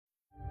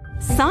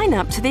Sign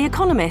up to The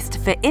Economist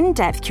for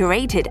in-depth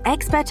curated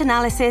expert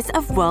analysis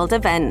of world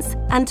events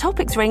and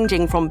topics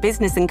ranging from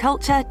business and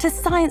culture to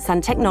science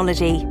and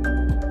technology.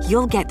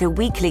 You'll get the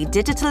weekly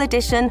digital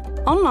edition,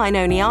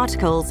 online-only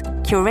articles,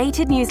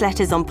 curated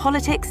newsletters on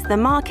politics, the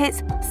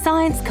markets,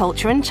 science,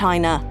 culture and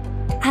China,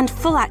 and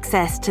full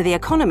access to The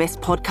Economist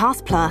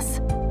Podcast Plus.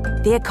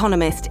 The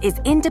Economist is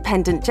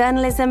independent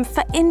journalism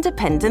for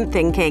independent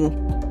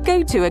thinking.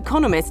 Go to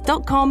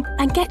economist.com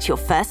and get your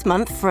first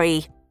month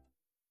free.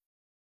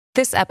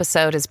 This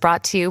episode is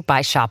brought to you by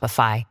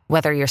Shopify.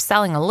 Whether you're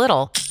selling a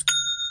little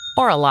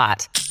or a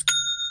lot,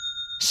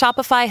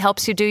 Shopify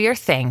helps you do your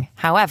thing,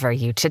 however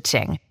you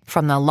cha-ching.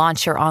 From the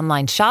launch your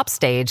online shop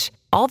stage,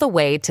 all the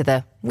way to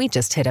the we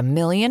just hit 1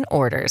 million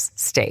orders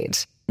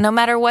stage. No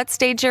matter what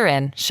stage you're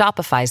in,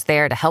 Shopify's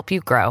there to help you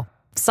grow.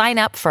 Sign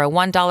up for a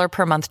 $1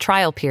 per month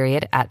trial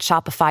period at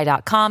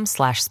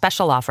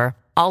shopify.com/special offer,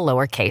 all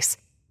lowercase.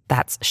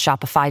 That's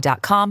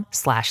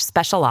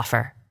shopify.com/special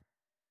offer.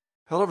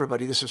 Hello,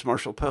 everybody. This is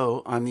Marshall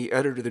Poe. I'm the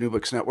editor of the New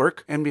Books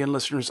Network. NBN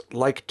listeners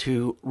like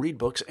to read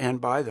books and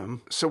buy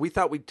them. So we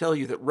thought we'd tell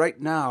you that right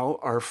now,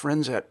 our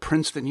friends at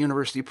Princeton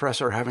University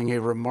Press are having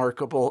a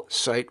remarkable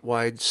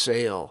site-wide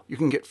sale. You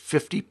can get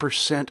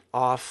 50%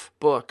 off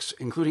books,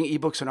 including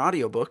ebooks and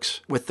audiobooks,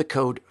 with the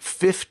code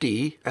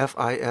 50,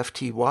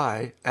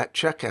 F-I-F-T-Y, at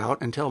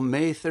checkout until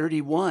May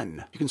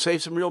 31. You can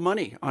save some real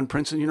money on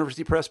Princeton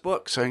University Press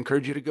books. I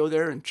encourage you to go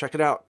there and check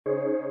it out.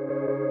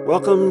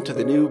 Welcome to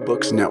the New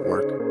Books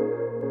Network.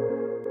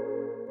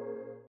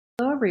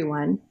 Hello,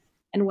 everyone,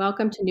 and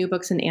welcome to New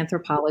Books in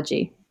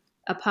Anthropology,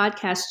 a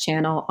podcast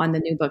channel on the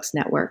New Books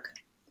Network.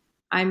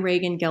 I'm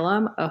Reagan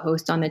Gillum, a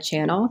host on the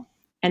channel,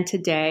 and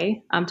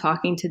today I'm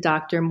talking to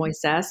Dr.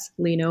 Moises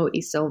Lino e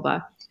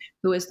Silva,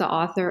 who is the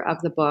author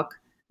of the book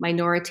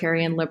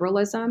Minoritarian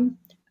Liberalism,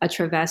 A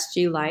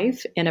Travesti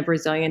Life in a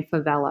Brazilian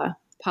Favela,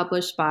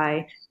 published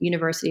by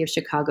University of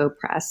Chicago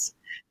Press.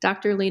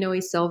 Dr. Lino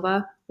e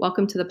Silva,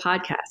 welcome to the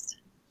podcast.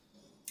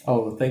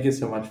 Oh, thank you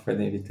so much for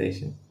the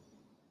invitation.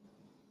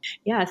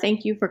 Yeah,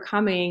 thank you for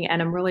coming.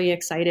 And I'm really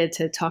excited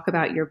to talk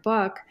about your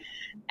book.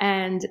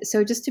 And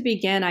so just to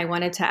begin, I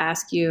wanted to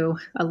ask you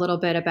a little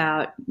bit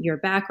about your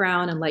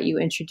background and let you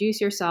introduce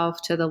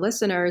yourself to the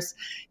listeners.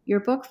 Your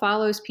book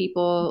follows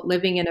people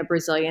living in a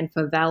Brazilian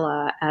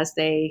favela as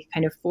they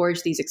kind of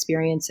forge these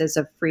experiences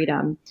of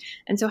freedom.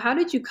 And so how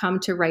did you come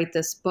to write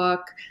this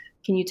book?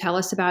 Can you tell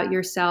us about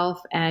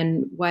yourself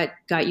and what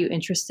got you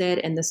interested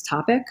in this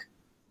topic?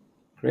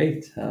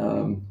 Great.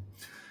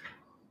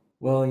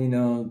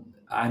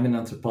 I'm an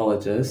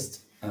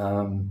anthropologist,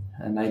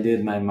 and I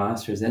did my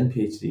master's and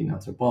PhD in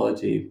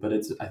anthropology, but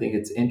I think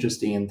it's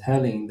interesting and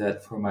telling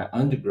that for my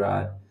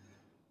undergrad,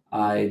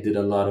 I did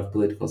a lot of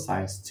political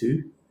science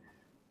too.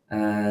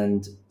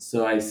 And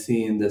so I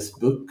see in this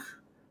book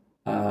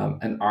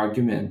an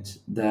argument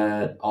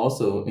that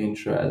also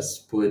interests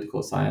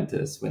political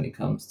scientists when it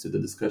comes to the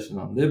discussion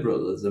on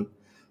liberalism,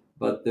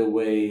 but the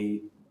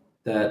way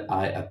that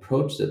I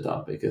approach the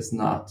topic is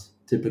not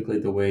typically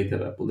the way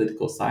that a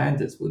political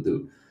scientist would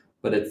do,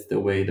 but it's the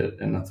way that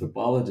an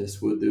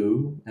anthropologist would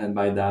do. And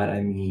by that,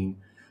 I mean,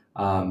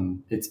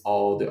 it's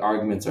all the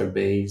arguments are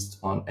based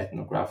on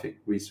ethnographic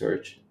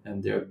research,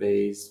 and they're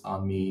based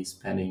on me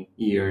spending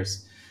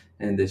years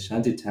in the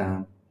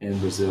shantytown in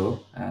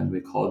Brazil, and we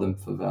call them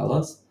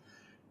favelas.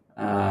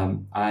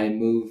 I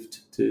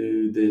moved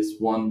to this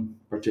one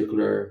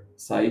particular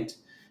site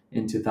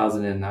in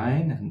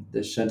 2009, and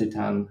the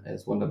shantytown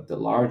is one of the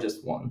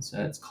largest ones,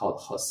 and it's called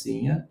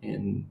Rocinha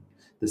in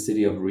the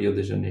city of Rio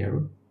de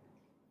Janeiro.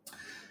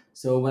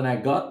 So when I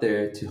got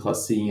there to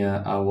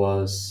Rocinha, I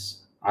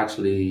was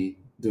actually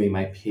doing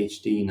my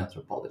PhD in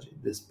anthropology.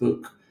 This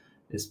book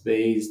is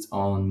based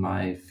on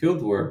my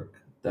fieldwork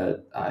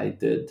that I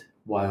did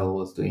while I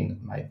was doing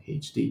my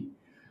PhD.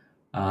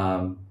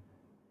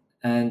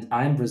 And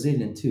I'm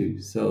Brazilian too.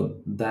 So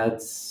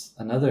that's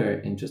another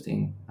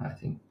interesting, I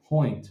think,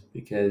 point,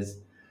 because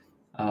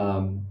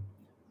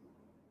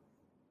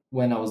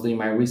when I was doing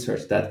my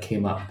research, that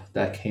came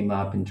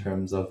up in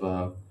terms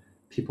of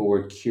people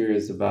were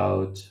curious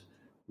about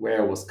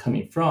where I was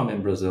coming from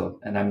in Brazil.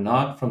 And I'm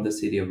not from the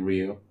city of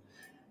Rio,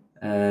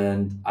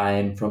 and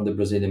I'm from the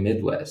Brazilian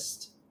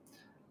Midwest.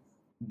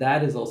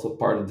 That is also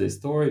part of the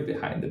story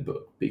behind the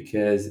book,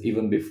 because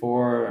even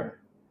before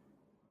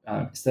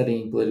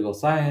studying political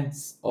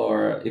science,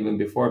 or even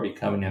before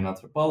becoming an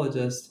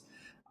anthropologist,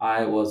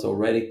 I was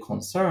already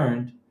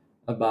concerned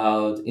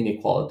about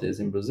inequalities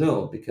in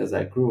Brazil, because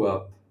I grew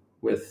up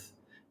with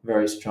a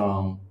very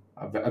strong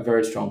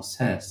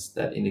sense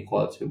that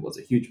inequality was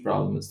a huge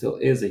problem and still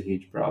is a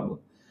huge problem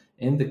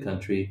in the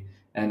country.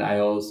 And I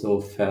also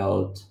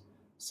felt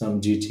some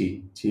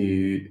duty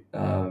to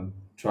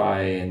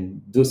try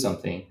and do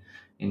something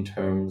in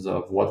terms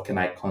of what can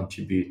I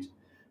contribute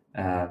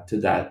to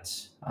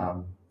that,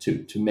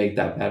 to make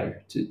that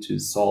better, to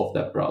solve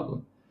that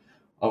problem.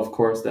 Of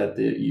course, that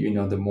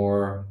the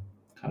more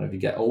kind of you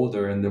get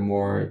older and the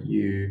more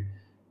you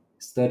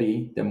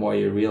study, the more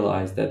you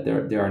realize that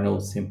there are no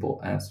simple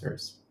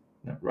answers,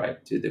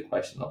 right, to the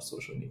question of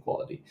social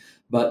inequality.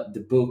 But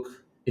the book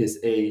is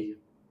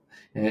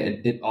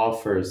it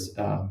offers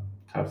kind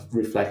of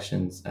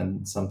reflections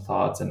and some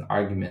thoughts and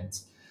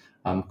arguments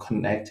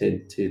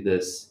connected to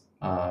this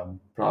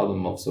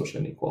problem of social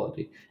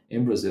inequality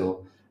in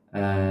Brazil,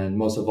 and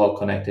most of all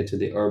connected to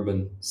the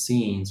urban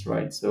scenes,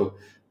 right? So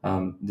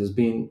there's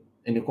been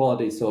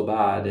inequality so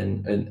bad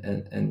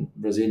in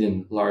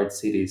Brazilian large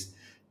cities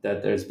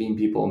that there's been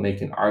people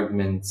making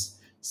arguments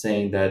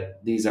saying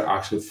that these are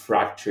actually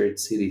fractured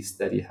cities,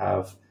 that you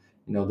have,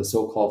 the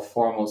so-called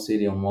formal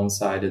city on one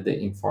side and the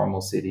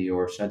informal city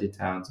or shanty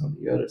towns on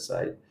the other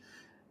side.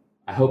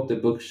 I hope the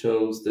book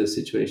shows the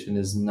situation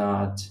is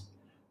not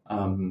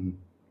um,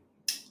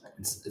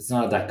 it's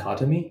not a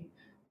dichotomy.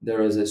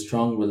 There is a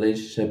strong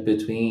relationship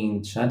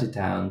between shanty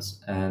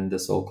towns and the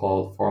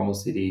so-called formal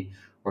city,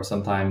 or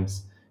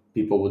sometimes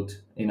people would,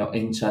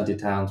 in shanty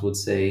towns would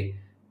say,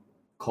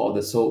 call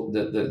the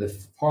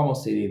formal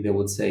city, they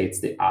would say it's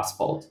the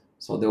asphalt.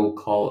 So they would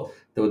call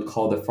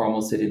the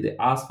formal city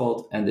the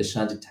asphalt and the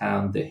shanty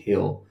town the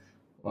hill.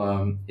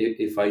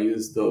 If I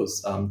use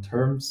those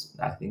terms,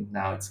 I think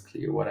now it's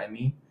clear what I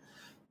mean.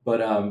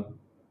 But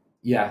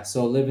yeah,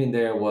 so living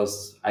there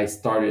I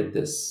started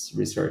this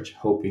research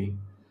hoping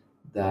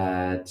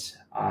that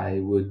I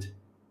would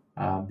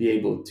be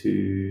able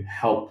to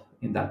help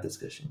in that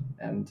discussion.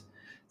 And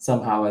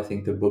somehow I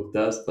think the book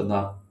does, but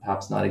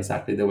perhaps not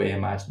exactly the way I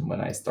imagined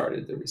when I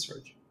started the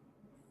research.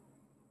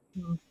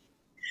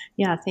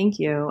 Yeah, thank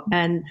you.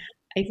 And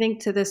I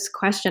think to this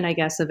question, I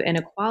guess, of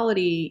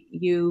inequality,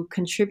 you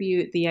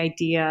contribute the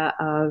idea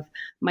of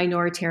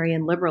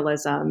minoritarian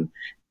liberalism.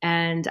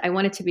 And I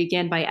wanted to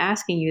begin by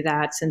asking you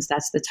that, since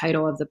that's the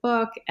title of the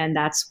book, and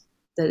that's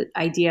the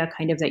idea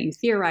kind of that you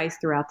theorize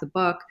throughout the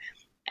book.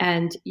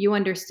 And you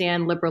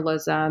understand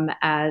liberalism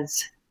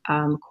as,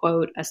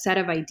 quote, a set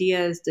of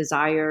ideas,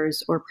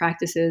 desires, or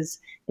practices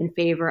in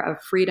favor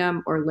of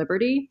freedom or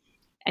liberty.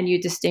 And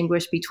you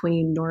distinguish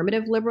between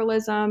normative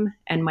liberalism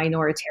and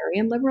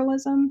minoritarian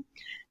liberalism.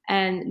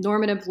 And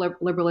normative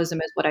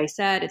liberalism is what I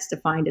said. It's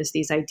defined as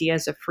these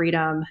ideas of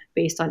freedom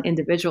based on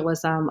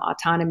individualism,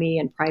 autonomy,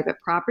 and private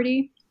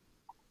property,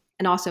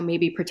 and also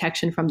maybe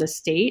protection from the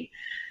state.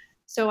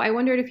 So I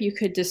wondered if you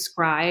could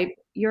describe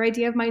your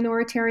idea of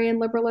minoritarian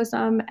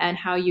liberalism and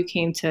how you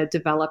came to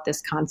develop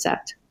this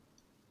concept.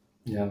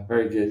 Yeah,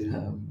 very good.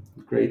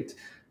 Great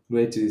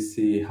to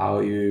see how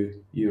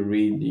you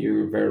read.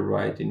 You're very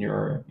right in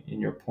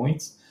your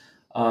points.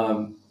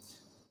 When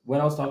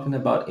I was talking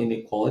about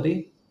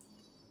inequality,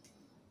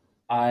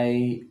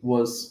 I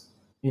was,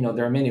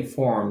 there are many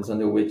forms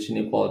under which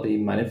inequality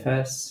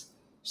manifests.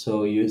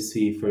 So you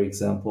see, for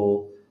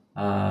example,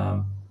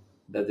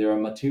 that there are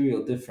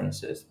material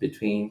differences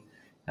between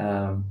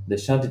the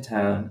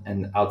shantytown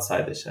and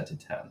outside the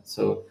shantytown.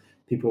 So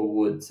people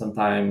would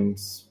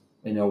sometimes,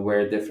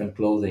 wear different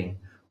clothing,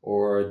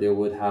 or they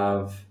would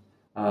have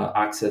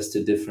access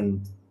to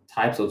different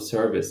types of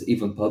service,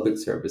 even public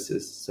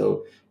services.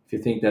 So if you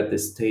think that the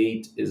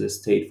state is a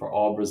state for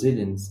all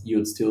Brazilians, you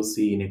would still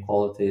see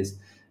inequalities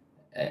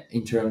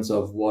in terms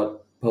of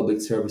what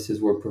public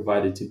services were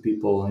provided to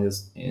people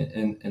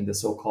in the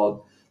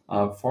so-called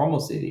formal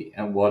city,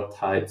 and what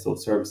types of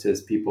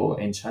services people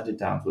in shanty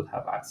towns would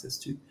have access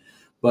to.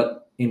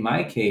 But in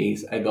my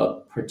case, I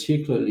got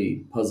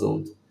particularly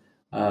puzzled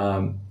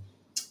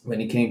when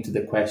it came to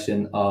the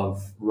question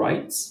of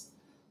rights.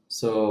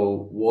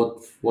 So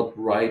what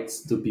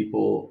rights do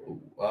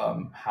people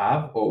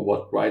have, or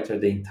what rights are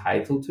they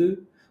entitled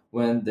to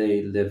when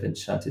they live in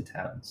shanty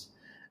towns?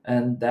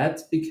 And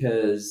that's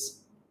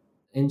because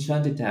in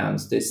shanty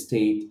towns, the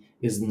state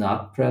is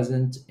not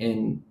present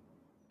in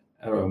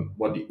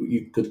what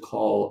you could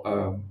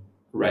call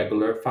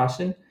regular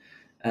fashion.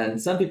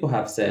 And some people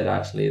have said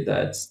actually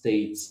that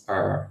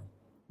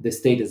the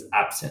state is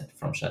absent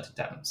from shanty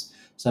towns.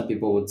 Some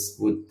people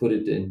would put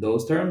it in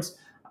those terms.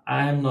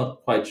 I'm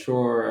not quite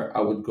sure I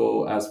would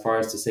go as far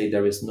as to say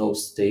there is no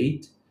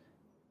state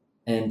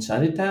in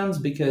shanty towns,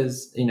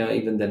 because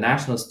even the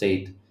national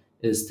state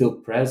is still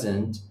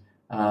present,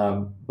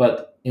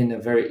 but in a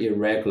very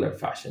irregular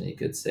fashion, you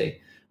could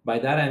say. By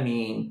that I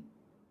mean,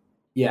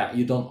 yeah,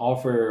 you don't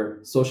offer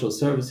social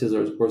services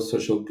or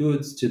social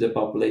goods to the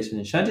population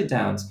in shanty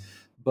towns,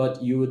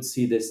 but you would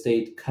see the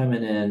state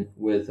coming in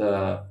with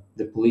the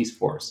police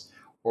force,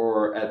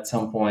 or at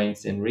some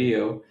points in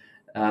Rio,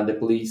 the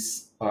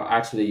police, or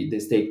actually the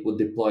state would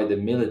deploy the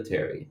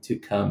military to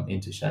come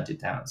into shanty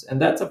towns,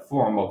 and that's a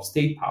form of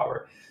state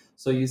power.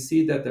 So you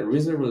see that there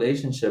is a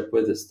relationship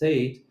with the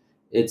state.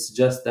 It's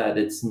just that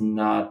it's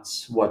not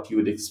what you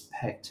would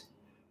expect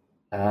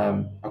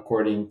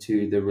according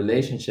to the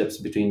relationships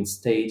between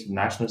state,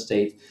 national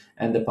state,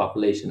 and the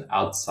population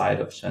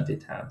outside of shanty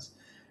towns.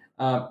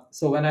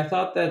 So when I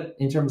thought that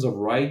in terms of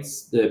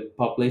rights, the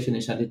population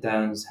in shanty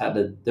towns had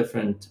a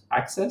different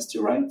access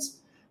to rights,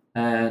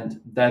 and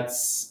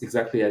that's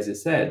exactly as you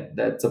said.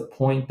 That's a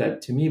point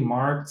that to me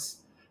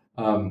marks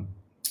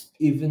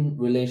even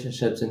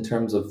relationships in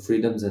terms of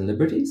freedoms and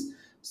liberties.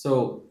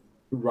 So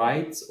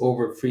rights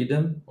over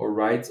freedom or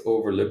rights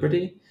over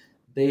liberty,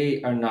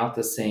 they are not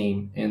the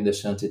same in the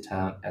shanty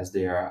town as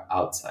they are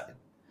outside.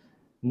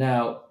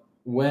 Now,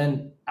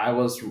 when I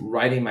was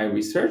writing my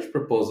research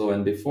proposal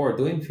and before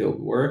doing field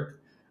work,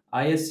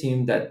 I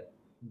assumed that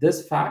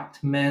this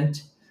fact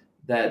meant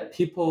that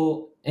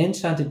people in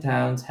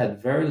shantytowns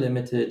had very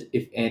limited,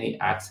 if any,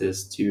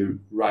 access to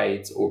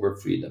rights over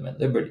freedom and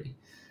liberty.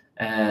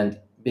 And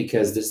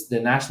because the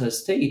national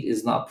state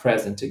is not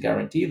present to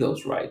guarantee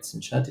those rights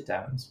in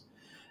shantytowns.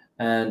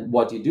 And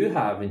what you do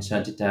have in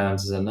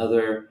shantytowns is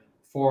another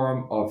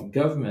form of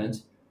government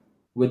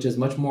which is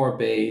much more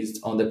based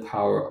on the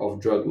power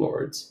of drug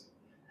lords.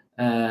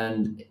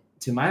 And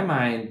to my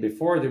mind,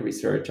 before the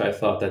research, I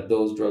thought that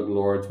those drug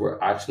lords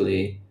were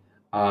actually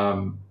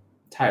um,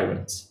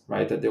 tyrants,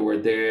 right? That they were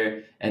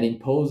there and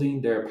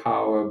imposing their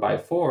power by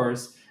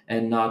force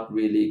and not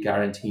really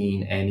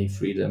guaranteeing any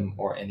freedom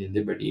or any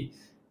liberty.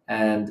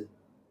 And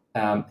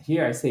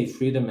here I say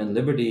freedom and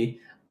liberty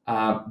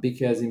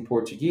because in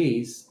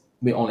Portuguese,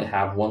 we only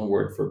have one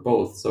word for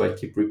both. So I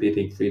keep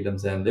repeating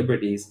freedoms and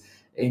liberties.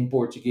 In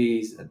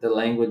Portuguese, the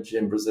language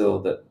in Brazil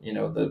that,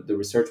 the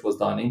research was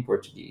done in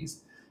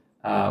Portuguese,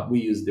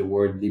 we use the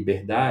word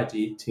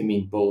liberdade to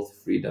mean both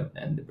freedom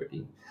and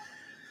liberty.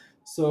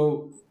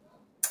 So,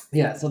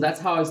 yeah, so that's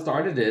how I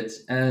started it.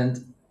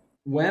 And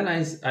when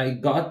I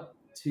got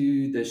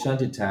to the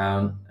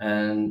shantytown,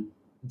 and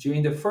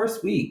during the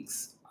first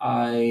weeks,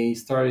 I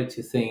started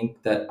to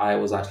think that I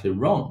was actually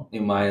wrong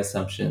in my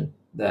assumption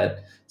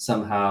that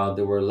somehow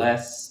there were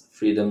less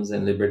freedoms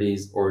and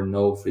liberties or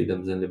no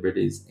freedoms and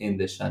liberties in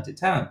the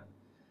shantytown.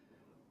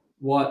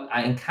 What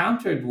I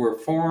encountered were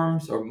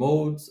forms or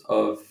modes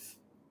of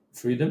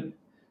freedom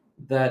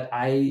that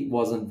I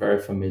wasn't very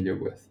familiar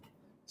with.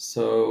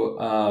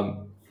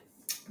 So,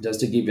 just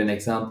to give you an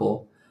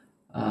example,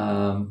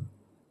 um,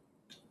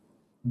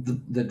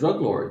 the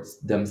drug lords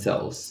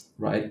themselves,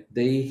 right?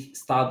 They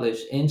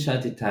established in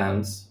shanty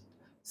towns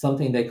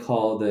something they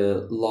call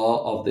the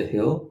law of the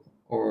hill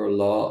or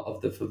law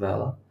of the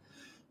favela.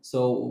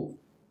 So,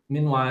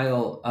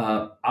 meanwhile,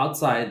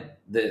 outside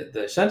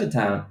the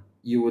shantytown,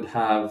 you would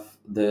have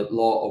the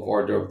law of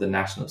order of the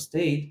national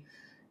state.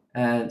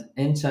 And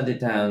in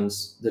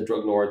shantytowns, the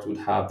drug lords would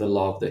have the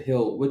law of the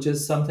hill, which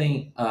is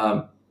something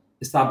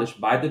established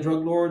by the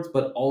drug lords,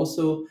 but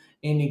also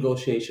in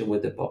negotiation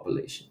with the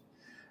population.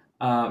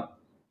 Uh,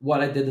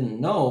 what I didn't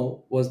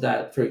know was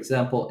that, for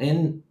example,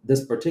 in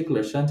this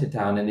particular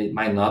shantytown, and it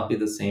might not be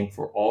the same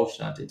for all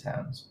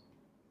shantytowns,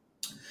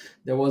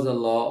 there was a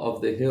law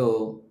of the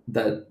hill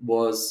that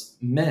was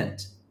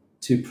meant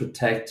to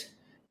protect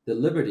the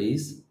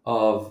liberties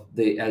of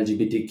the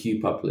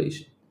LGBTQ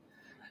population.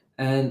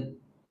 And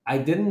I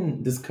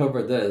didn't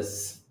discover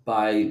this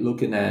by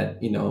looking at,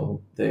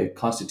 the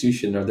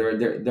Constitution, or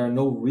there are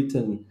no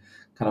written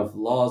kind of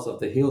laws of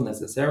the hill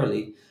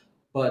necessarily.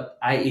 But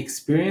I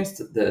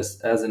experienced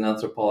this as an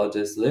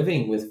anthropologist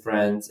living with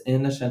friends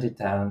in a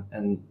shantytown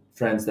and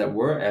friends that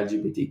were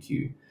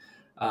LGBTQ.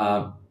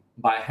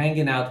 By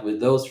hanging out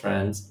with those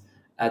friends,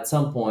 at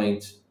some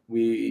point,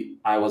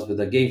 I was with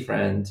a gay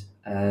friend,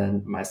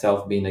 and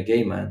myself being a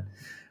gay man,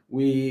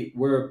 we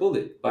were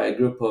bullied by a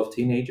group of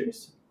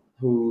teenagers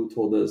who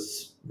told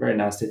us very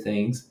nasty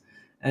things.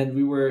 And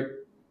we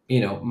were,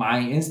 my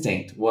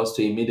instinct was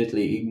to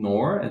immediately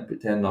ignore and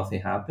pretend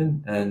nothing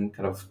happened and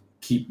kind of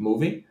keep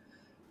moving.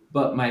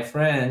 But my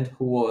friend,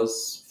 who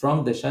was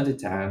from the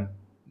shantytown,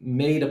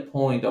 made a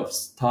point of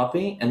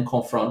stopping and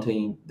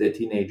confronting the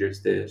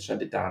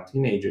shantytown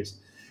teenagers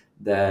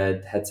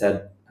that had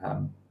said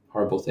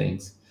horrible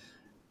things.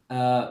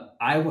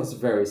 I was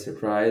very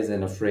surprised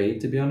and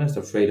afraid, to be honest,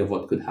 afraid of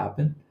what could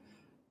happen.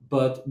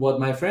 But what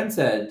my friend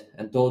said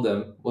and told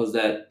them was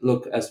that,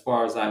 look, as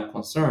far as I'm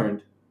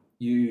concerned,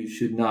 you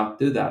should not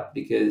do that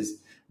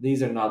because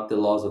these are not the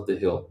laws of the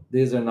hill.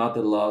 These are not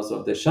the laws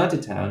of the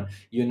shantytown.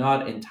 You're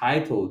not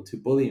entitled to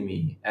bully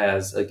me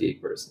as a gay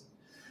person.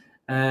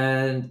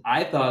 And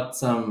I thought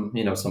some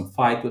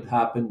fight would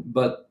happen,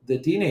 but the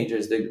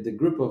teenagers, the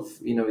group of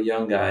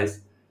young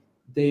guys,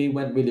 they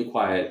went really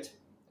quiet.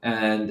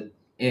 And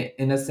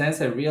in a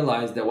sense, I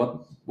realized that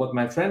what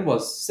my friend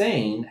was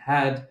saying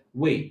had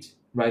weight,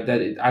 right?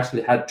 That it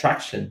actually had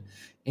traction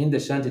in the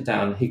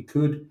shantytown. He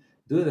could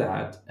do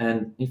that.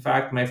 And in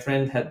fact, my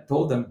friend had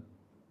told them,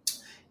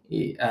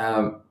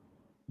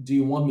 do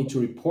you want me to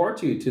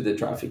report you to the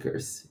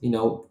traffickers,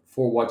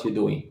 for what you're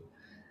doing?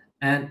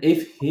 And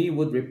if he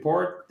would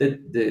report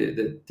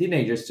the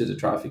teenagers to the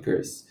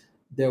traffickers,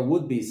 there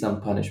would be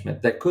some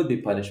punishment. There could be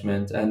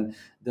punishment. And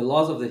the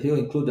laws of the hill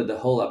included the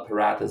whole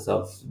apparatus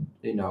of,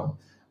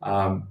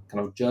 kind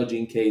of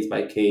judging case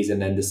by case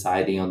and then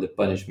deciding on the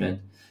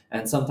punishment.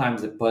 And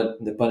sometimes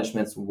the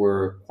punishments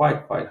were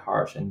quite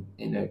harsh. And,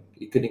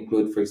 it could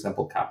include, for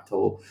example,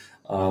 capital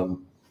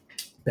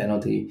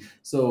penalty.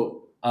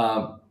 So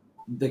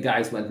the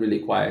guys went really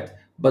quiet.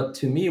 But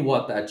to me,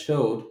 what that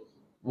showed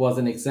was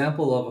an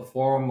example of a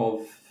form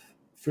of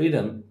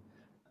freedom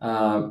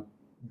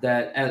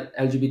that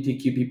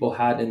LGBTQ people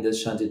had in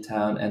this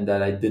shantytown and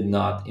that I did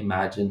not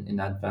imagine in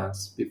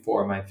advance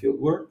before my field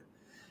work.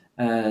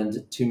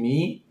 And to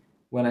me,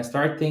 when I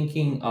start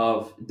thinking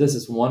of this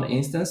is one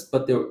instance,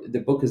 but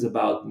the book is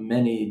about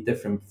many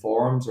different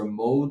forms or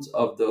modes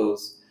of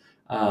those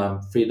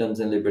freedoms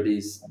and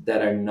liberties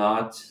that are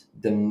not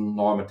the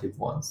normative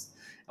ones.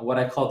 And what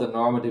I call the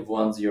normative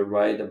ones, you're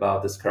right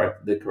about this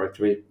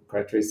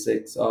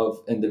characteristics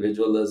of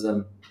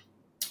individualism,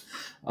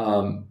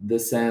 the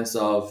sense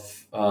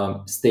of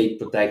state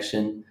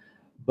protection.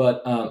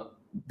 But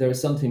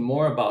there's something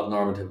more about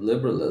normative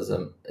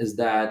liberalism, is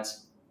that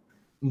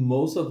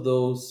most of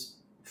those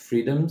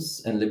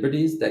freedoms and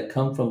liberties that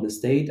come from the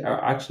state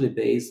are actually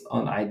based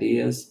on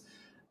ideas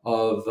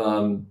of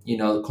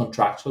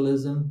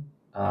contractualism,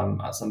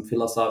 some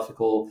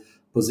philosophical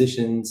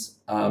positions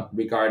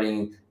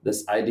regarding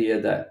this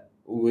idea that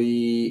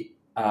the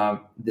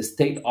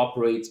state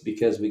operates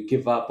because we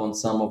give up on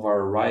some of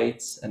our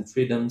rights and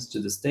freedoms to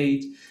the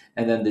state,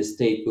 and then the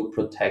state will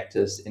protect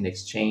us in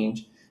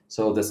exchange.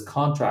 So this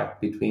contract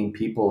between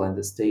people and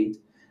the state,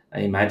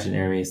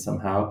 imaginary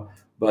somehow,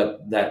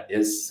 but that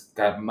is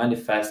got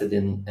manifested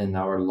in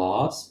our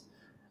laws.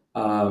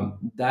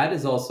 That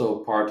is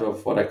also part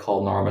of what I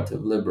call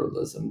normative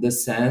liberalism, the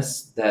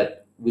sense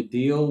that we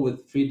deal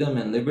with freedom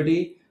and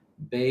liberty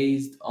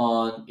based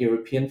on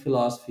European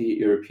philosophy,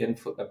 European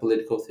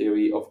political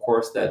theory. Of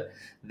course, that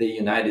the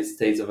United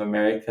States of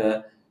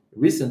America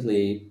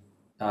recently,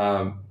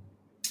 people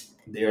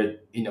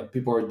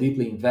are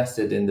deeply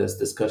invested in this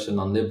discussion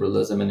on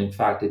liberalism, and in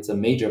fact, it's a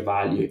major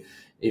value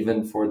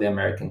even for the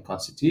American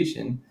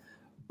Constitution.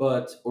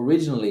 But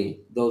originally,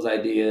 those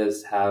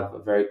ideas have a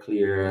very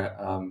clear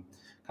kind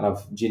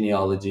of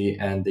genealogy,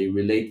 and they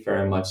relate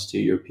very much to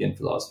European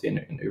philosophy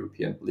and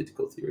European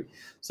political theory.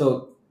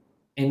 So,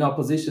 in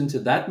opposition to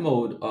that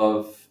mode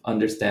of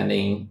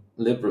understanding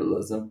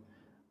liberalism,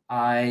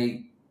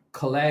 I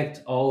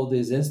collect all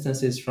these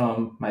instances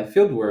from my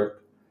fieldwork,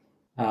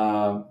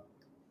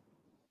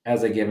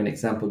 as I gave an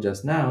example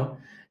just now,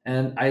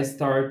 and I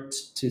start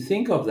to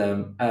think of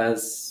them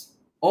as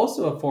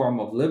also a form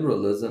of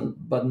liberalism,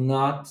 but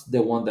not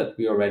the one that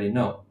we already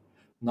know,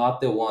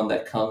 not the one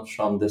that comes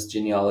from this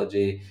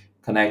genealogy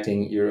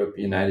connecting Europe,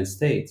 United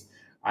States.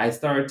 I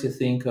start to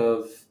think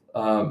of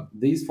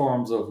these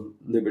forms of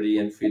liberty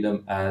and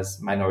freedom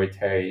as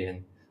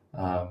minoritarian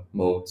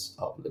modes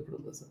of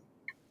liberalism.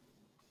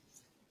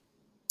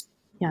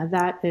 Yeah,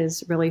 that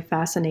is really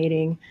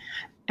fascinating.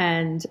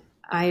 And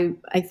I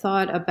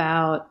thought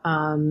about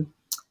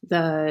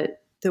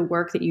the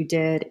work that you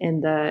did in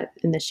the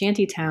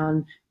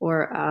shantytown,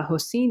 or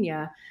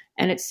Hosinya,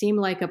 and it seemed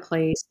like a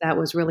place that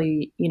was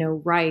really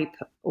ripe,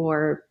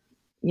 or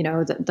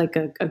like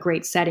a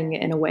great setting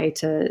in a way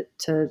to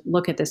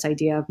look at this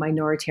idea of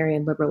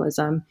minoritarian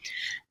liberalism.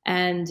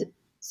 And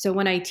so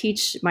when I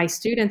teach my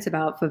students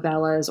about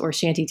favelas or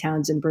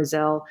shantytowns in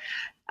Brazil,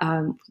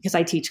 because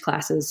I teach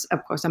classes,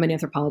 of course, I'm an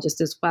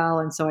anthropologist as well.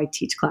 And so I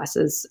teach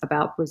classes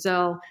about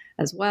Brazil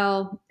as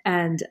well.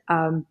 And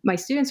my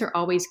students are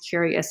always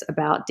curious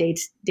about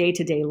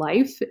day-to-day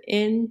life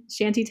in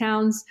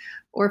shantytowns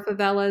or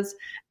favelas.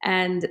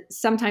 And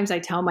sometimes I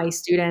tell my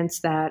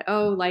students that,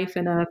 life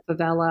in a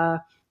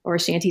favela or a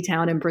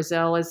shantytown in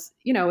Brazil is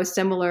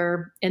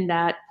similar in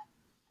that,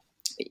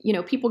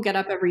 people get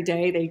up every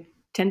day, they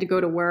tend to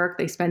go to work,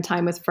 they spend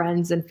time with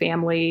friends and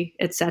family,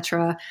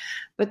 etc.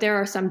 But there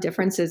are some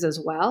differences as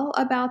well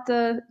about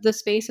the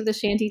space of the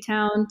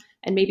shantytown,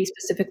 and maybe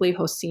specifically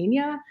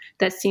Hosinya,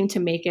 that seem to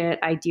make it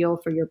ideal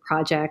for your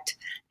project.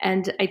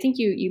 And I think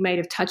you might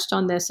have touched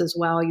on this as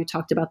well. You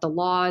talked about the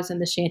laws in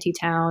the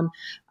shantytown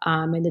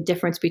and the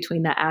difference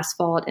between the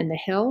asphalt and the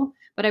hill.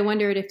 But I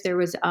wondered if there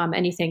was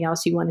anything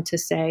else you wanted to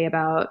say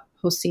about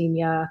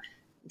Hosinya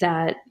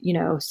that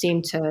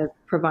seem to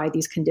provide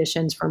these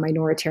conditions for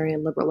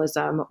minoritarian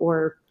liberalism,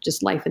 or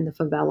just life in the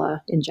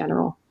favela in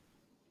general.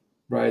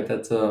 Right,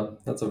 that's a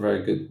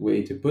very good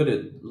way to put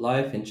it.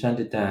 Life in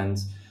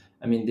shantytowns,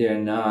 I mean, they are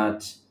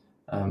not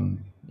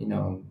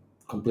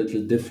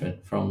completely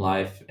different from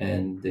life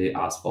in the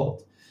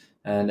asphalt,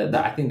 and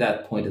I think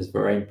that point is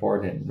very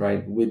important.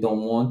 Right, we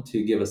don't want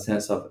to give a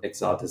sense of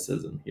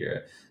exoticism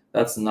here.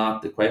 That's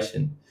not the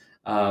question,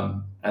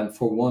 and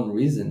for one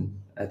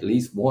reason, at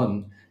least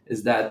one,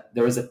 is that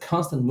there is a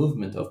constant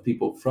movement of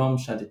people from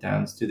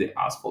shantytowns to the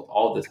asphalt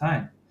all the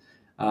time.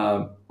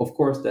 Of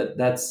course,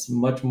 that's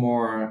much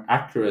more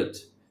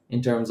accurate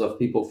in terms of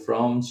people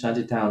from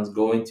shantytowns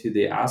going to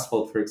the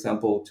asphalt, for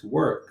example, to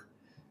work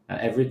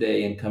every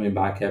day and coming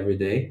back every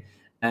day.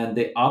 And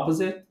the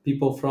opposite,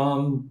 people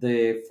from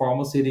the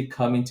formal city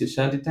coming to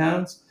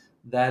shantytowns,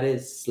 that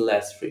is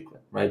less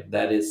frequent, right?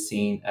 That is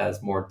seen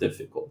as more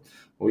difficult.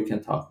 We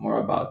can talk more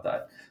about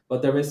that.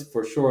 But there is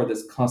for sure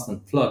this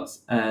constant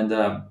flux. And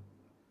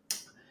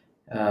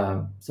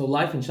so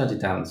life in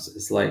shantytowns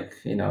is like,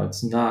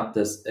 it's not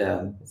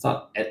it's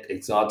not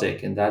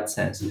exotic in that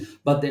sense,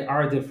 but there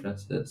are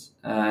differences.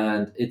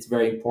 And it's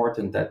very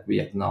important that we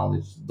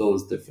acknowledge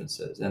those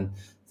differences and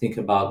think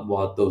about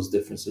what those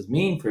differences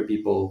mean for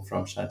people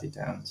from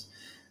shantytowns.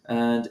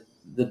 And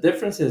the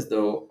differences,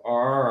 though,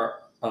 are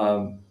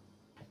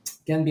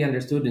can be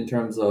understood in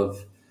terms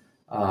of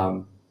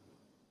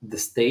the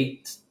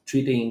state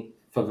treating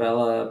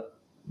favela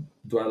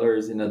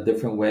dwellers in a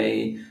different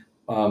way,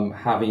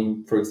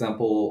 having, for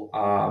example,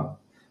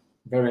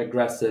 very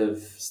aggressive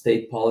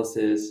state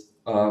policies,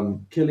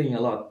 killing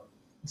a lot.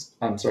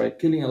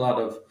 Killing a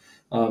lot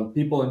of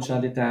people in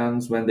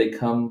shantytowns when they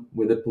come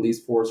with the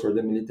police force or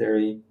the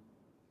military,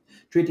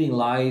 treating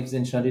lives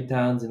in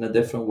shantytowns in a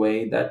different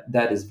way.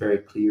 That is very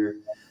clear.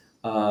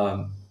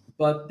 Um,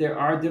 but there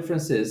are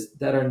differences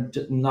that are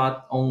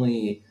not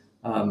only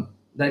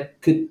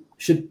that could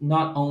should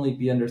not only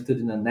be understood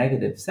in a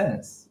negative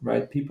sense,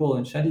 right? People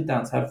in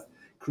shantytowns have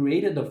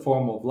created a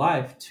form of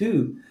life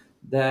too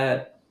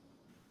that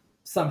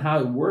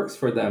somehow it works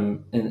for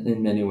them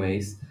in many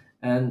ways.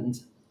 And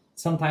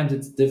sometimes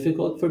it's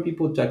difficult for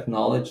people to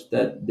acknowledge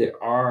that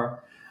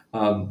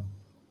um,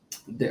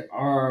 there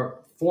are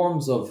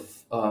forms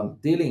of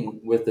dealing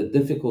with the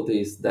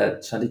difficulties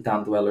that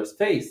shantytown dwellers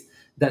face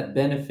that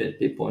benefit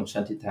people in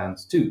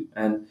shantytowns too.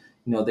 And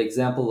the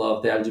example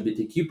of the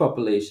LGBTQ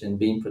population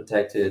being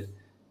protected,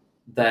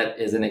 that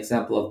is an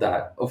example of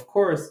that. Of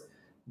course,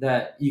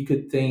 that you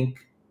could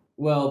think,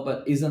 well,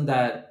 but isn't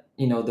that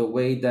the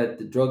way that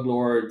the drug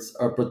lords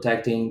are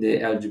protecting the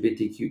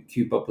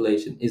LGBTQ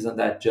population? Isn't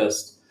that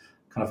just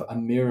kind of a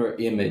mirror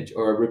image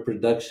or a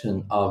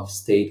reproduction of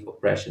state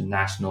oppression,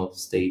 national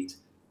state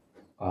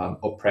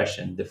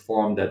oppression, the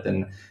form that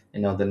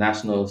the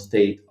national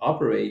state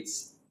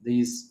operates?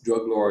 These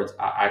drug lords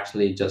are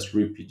actually just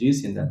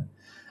reproducing them.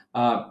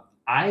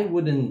 I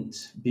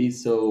wouldn't be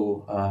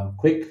so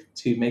quick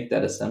to make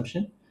that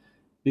assumption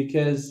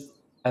because,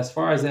 as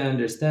far as I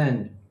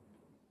understand,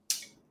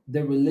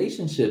 the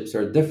relationships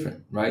are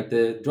different, right?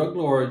 The drug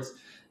lords,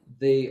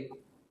 they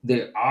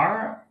they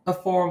are a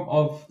form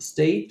of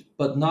state,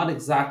 but not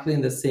exactly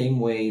in the same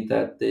way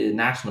that the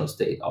national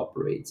state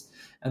operates.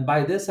 And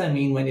by this, I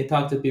mean, when you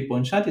talk to people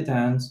in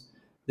shantytowns,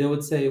 they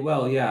would say,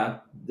 well, yeah,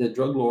 the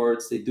drug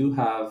lords, they do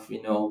have,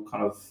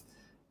 kind of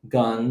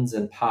guns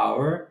and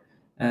power,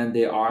 and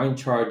they are in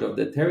charge of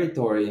the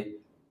territory.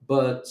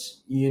 But,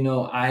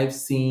 I've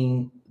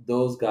seen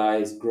those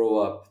guys grow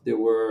up. They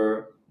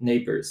were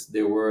neighbors.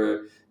 They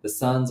were the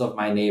sons of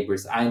my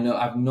neighbors.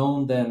 I've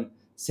known them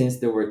since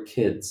they were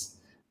kids.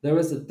 There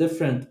is a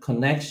different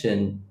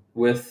connection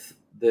with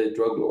the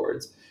drug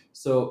lords.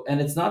 So,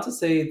 and it's not to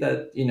say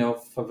that,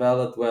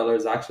 favela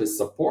dwellers actually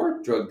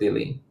support drug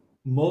dealing.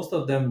 Most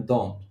of them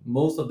don't.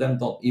 Most of them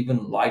don't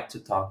even like to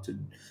talk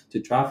to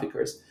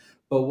traffickers.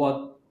 But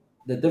what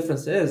the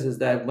difference is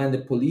that when the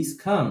police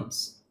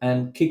comes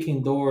and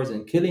kicking doors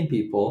and killing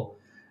people,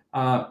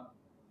 uh,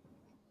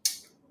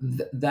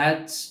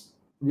 that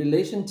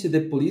relation to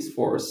the police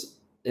force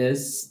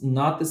is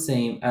not the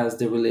same as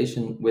the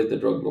relation with the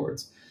drug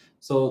lords.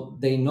 So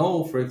they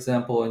know, for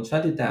example, in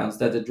shantytowns,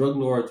 that the drug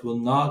lords will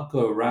not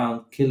go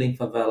around killing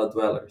favela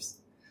dwellers,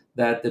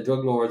 that the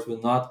drug lords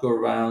will not go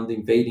around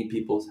invading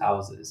people's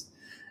houses.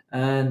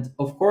 And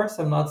of course,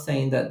 I'm not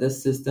saying that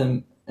this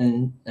system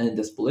and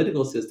this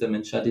political system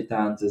in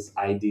shantytowns is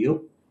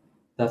ideal.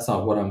 That's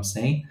not what I'm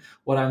saying.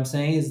 What I'm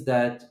saying is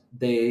that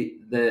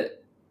there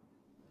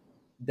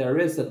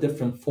is a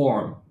different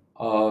form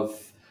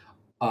of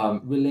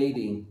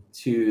relating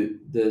to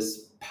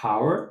this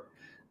power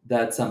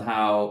that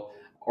somehow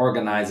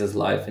organizes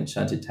life in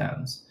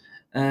shantytowns.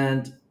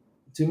 And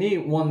to me,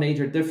 one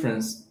major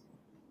difference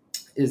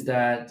is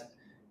that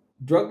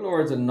drug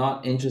lords are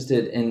not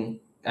interested in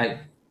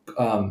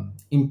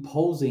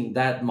imposing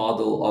that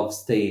model of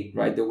state,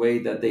 right? The way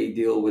that they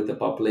deal with the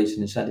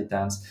population in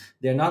shantytowns.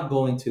 They're not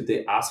going to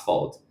the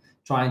asphalt,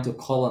 trying to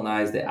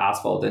colonize the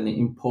asphalt and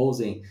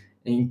imposing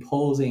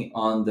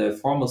on the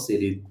formal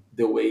city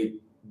the way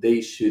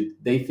they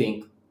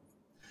think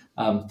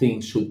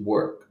things should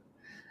work.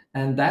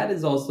 And that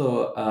is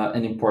also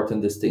an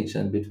important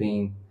distinction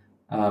between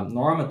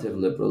normative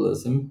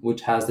liberalism,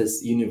 which has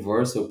this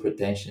universal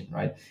pretension,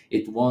 right?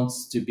 It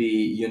wants to be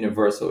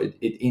universal.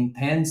 It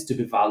intends to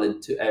be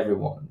valid to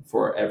everyone,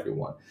 for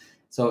everyone.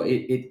 So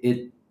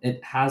it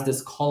has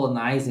this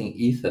colonizing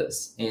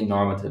ethos in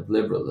normative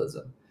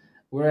liberalism.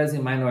 Whereas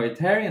in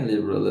minoritarian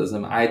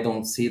liberalism, I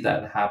don't see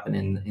that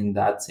happening in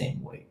that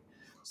same way.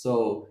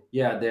 So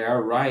yeah, there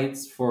are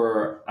rights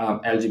for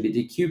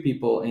LGBTQ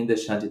people in the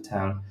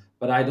shantytown,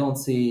 but I don't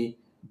see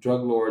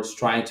drug lords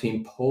trying to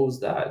impose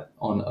that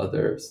on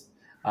others,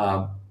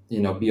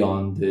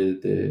 beyond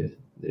the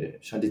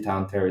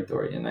shantytown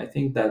territory. And I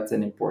think that's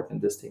an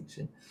important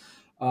distinction.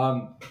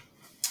 Um,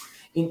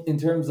 in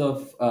terms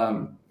of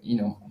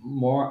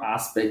more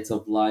aspects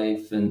of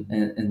life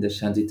in the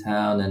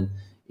shantytown, and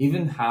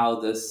even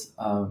how this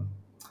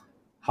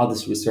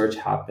research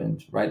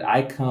happened, right?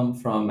 I come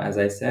from, as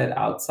I said,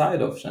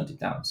 outside of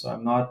shantytown, so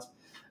I'm not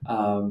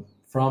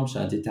from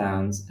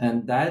shantytowns,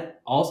 and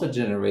that also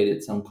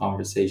generated some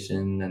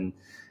conversation and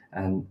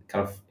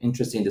kind of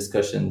interesting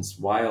discussions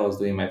while I was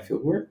doing my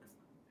fieldwork.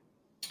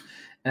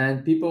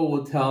 And people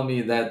would tell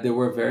me that they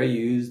were very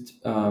used,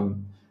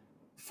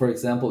 for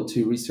example,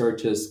 to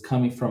researchers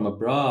coming from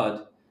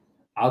abroad,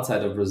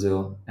 outside of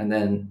Brazil, and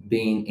then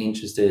being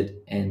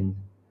interested in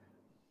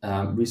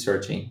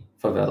researching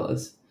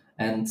favelas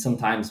and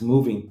sometimes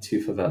moving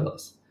to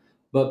favelas.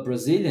 But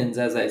Brazilians,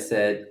 as I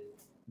said,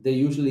 they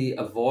usually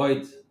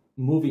avoid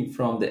moving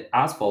from the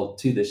asphalt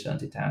to the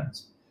shanty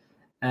towns.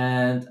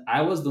 And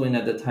I was doing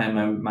at the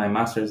time my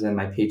master's and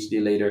my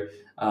PhD later.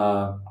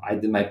 I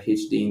did my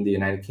PhD in the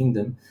United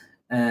Kingdom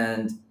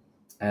and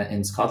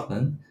in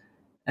Scotland.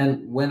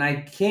 And when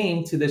I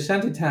came to the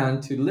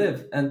shantytown to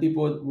live, and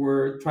people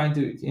were trying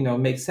to,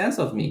 make sense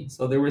of me.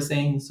 So they were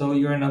saying, "So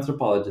you're an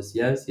anthropologist?"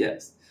 "Yes,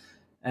 yes."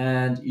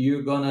 "And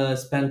you're gonna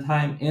spend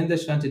time in the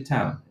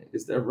shantytown?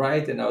 Is that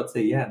right?" And I would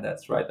say, "Yeah,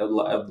 that's right.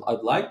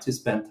 I'd like to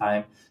spend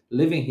time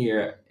living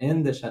here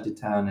in the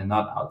shantytown and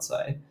not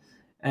outside."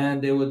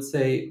 And they would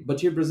say,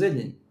 "But you're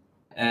Brazilian."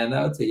 And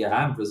I would say, "Yeah,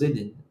 I'm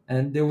Brazilian."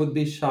 And they would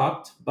be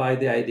shocked by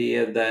the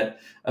idea that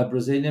a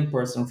Brazilian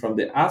person from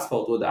the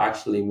asphalt would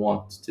actually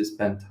want to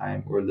spend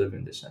time or live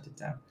in the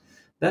shantytown.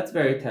 That's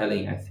very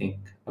telling, I think,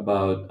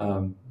 about,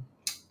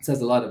 it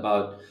says a lot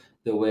about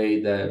the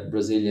way that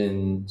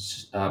Brazilian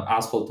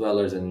asphalt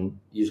dwellers and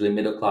usually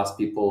middle class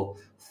people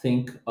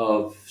think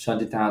of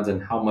shantytowns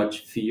and how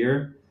much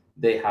fear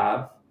they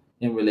have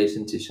in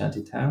relation to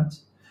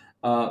shantytowns.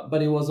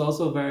 But it was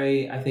also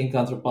very, I think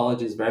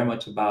anthropology is very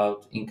much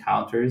about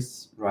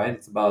encounters, right?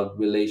 It's about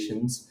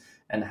relations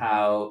and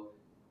how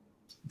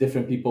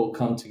different people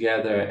come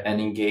together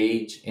and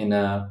engage in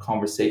a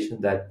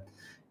conversation that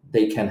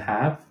they can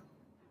have.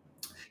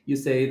 You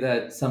say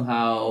that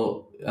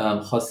somehow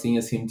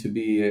Rocinha seemed to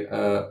be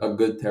a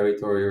good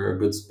territory or a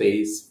good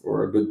space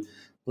or a good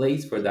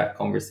place for that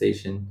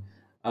conversation.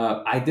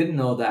 I didn't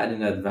know that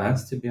in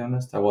advance, to be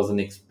honest. I wasn't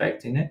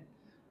expecting it.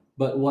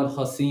 But what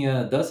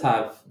Rocinha does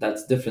have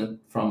that's different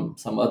from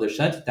some other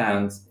shanty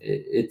towns,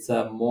 it's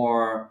a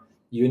more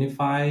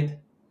unified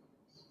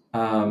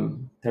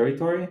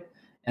territory,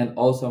 and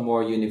also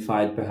more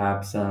unified,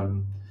 perhaps,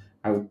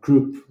 a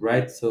group,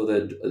 right? So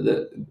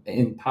the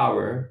in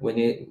power,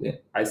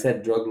 I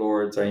said drug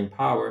lords are in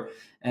power,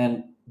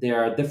 and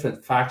there are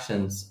different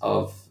factions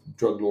of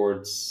drug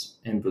lords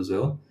in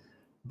Brazil.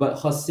 But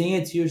Rocinha,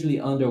 it's usually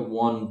under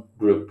one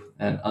group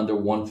and under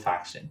one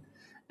faction.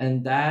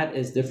 And that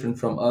is different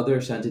from other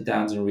shanty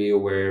towns in Rio,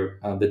 where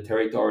the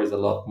territory is a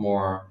lot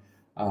more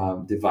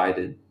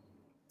divided.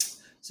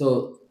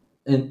 So,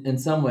 in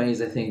some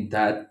ways, I think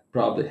that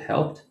probably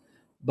helped.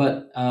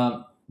 But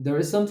there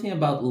is something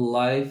about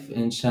life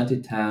in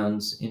shanty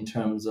towns in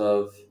terms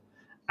of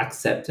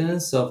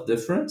acceptance of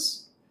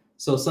difference.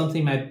 So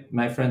something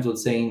my friends would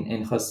say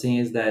in Hassin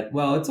is that,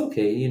 well, it's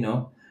okay,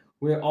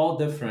 we're all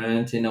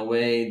different in a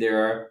way.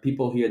 There are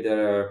people here that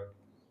are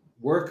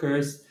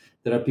workers,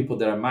 there are people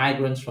that are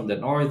migrants from the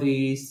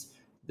Northeast,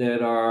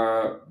 there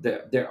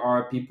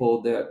are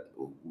people that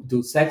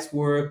do sex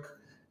work,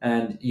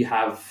 and you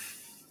have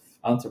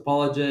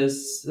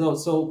anthropologists.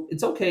 So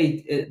it's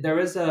okay. There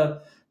is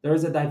a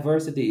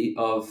diversity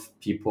of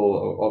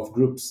people, of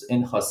groups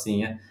in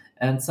Rocinha,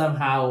 and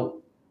somehow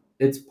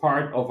it's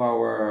part of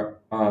our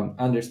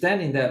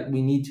understanding that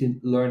we need to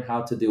learn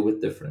how to deal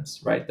with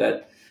difference, right?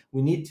 That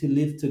we need to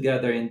live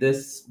together in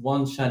this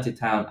one shanty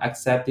town,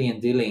 accepting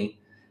and dealing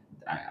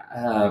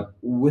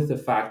with the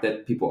fact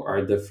that people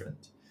are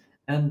different.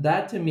 And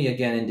that to me,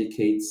 again,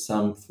 indicates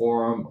some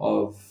form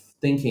of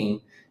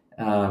thinking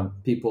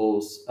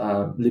people's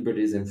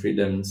liberties and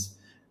freedoms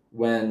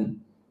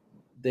when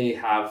they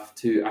have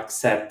to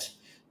accept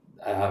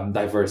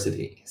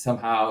diversity.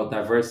 Somehow,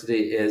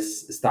 diversity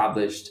is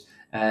established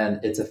and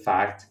it's a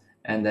fact,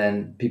 and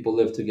then people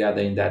live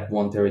together in that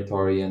one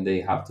territory and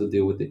they have to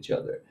deal with each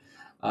other.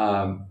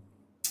 Um,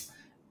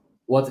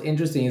 what's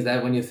interesting is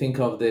that when you think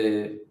of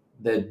the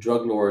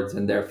drug lords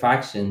and their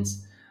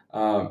factions,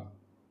 um,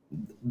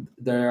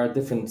 there are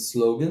different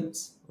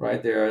slogans,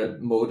 right? There are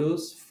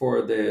mottos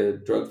for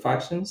the drug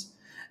factions,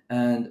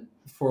 and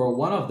for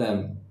one of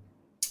them,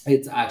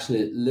 it's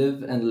actually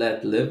 "live and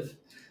let live."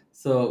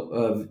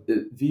 So,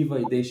 viva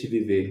e deixe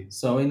viver.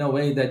 So, in a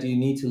way that you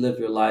need to live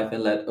your life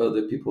and let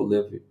other people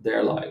live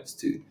their lives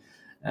too.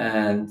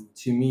 And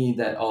to me,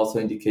 that also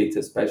indicates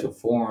a special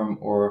form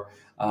or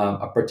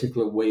a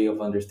particular way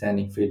of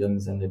understanding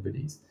freedoms and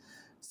liberties.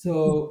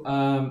 So,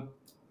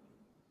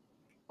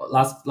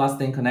 last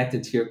thing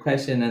connected to your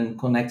question and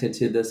connected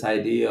to this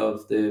idea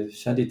of the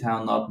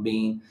shantytown not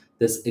being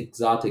this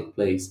exotic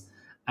place.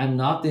 I'm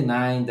not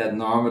denying that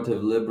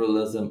normative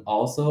liberalism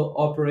also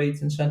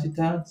operates in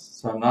shantytowns.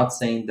 So I'm not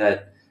saying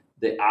that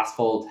the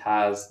asphalt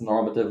has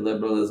normative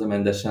liberalism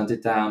and the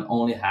shantytown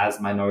only has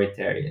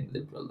minoritarian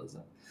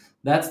liberalism.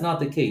 That's not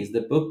the case.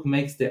 The book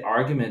makes the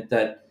argument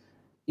that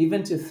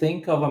even to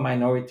think of a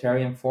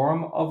minoritarian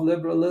form of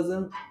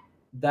liberalism,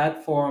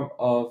 that form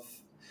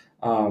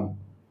um,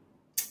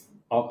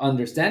 of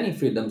understanding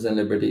freedoms and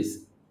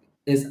liberties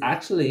is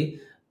actually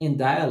in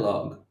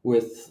dialogue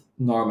with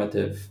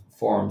normative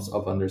forms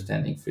of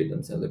understanding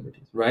freedoms and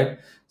liberties, right?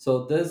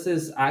 So this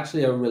is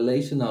actually a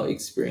relational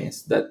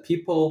experience that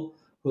people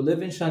who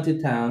live in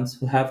shanty towns,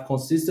 who have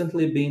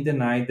consistently been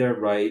denied their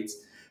rights,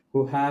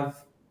 who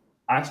have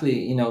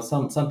actually,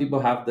 some people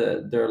have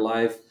their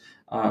life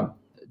um,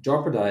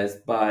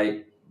 jeopardized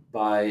by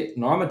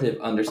normative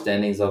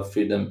understandings of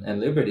freedom and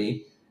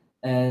liberty,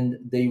 and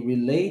they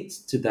relate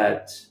to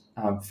that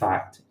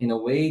fact in a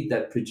way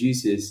that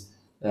produces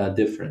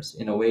difference,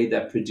 in a way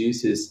that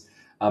produces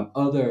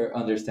other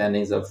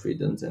understandings of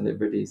freedoms and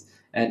liberties,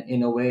 and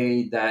in a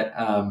way that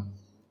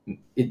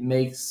it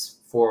makes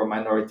for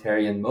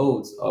minoritarian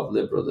modes of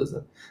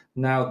liberalism.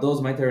 Now,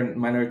 those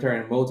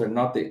minoritarian modes are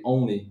not the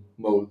only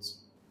modes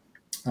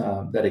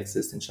that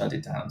exist in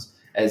shantytowns.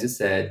 As you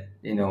said,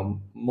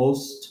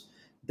 most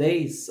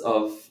days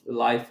of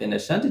life in a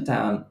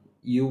shantytown,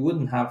 you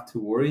wouldn't have to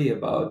worry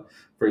about,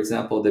 for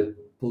example, the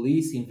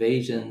police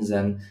invasions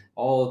and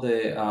all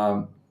the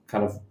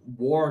kind of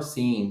war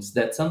scenes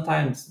that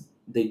sometimes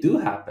they do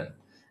happen.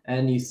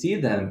 And you see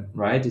them,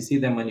 right? You see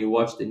them when you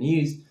watch the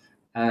news.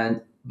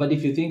 But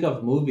if you think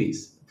of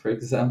movies, for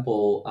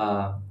example,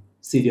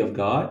 City of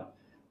God,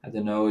 I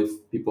don't know if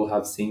people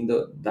have seen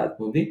that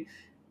movie.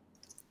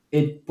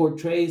 It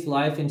portrays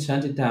life in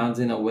shantytowns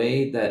in a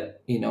way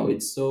that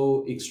it's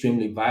so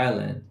extremely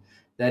violent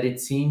that it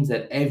seems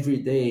that every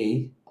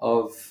day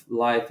of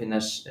life in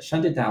a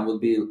shantytown would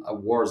be a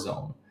war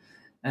zone.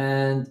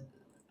 And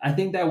I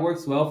think that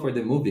works well for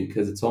the movie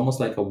because it's almost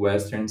like a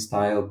Western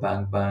style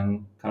bang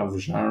bang kind of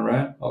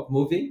genre of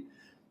movie.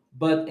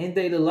 But in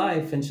daily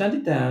life in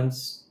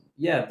shantytowns,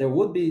 yeah, there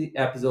would be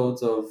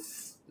episodes of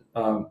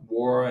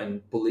war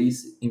and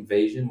police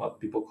invasion, what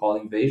people call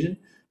invasion,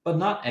 but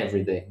not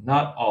every day,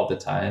 not all the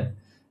time.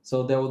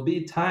 So there would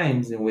be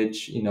times in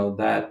which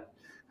that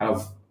kind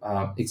of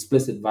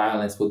explicit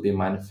violence would be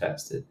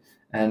manifested,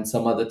 and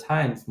some other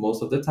times,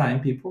 most of the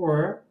time, people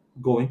were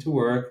going to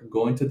work,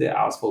 going to the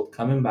household,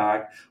 coming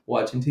back,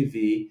 watching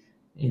TV,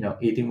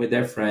 eating with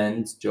their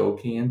friends,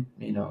 joking,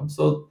 and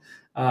so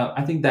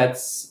I think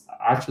that's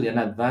actually an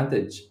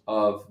advantage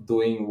of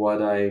doing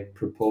what I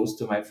proposed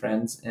to my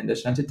friends in the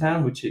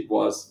shantytown, which it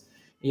was,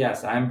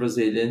 yes, I'm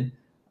Brazilian,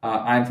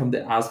 I'm from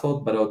the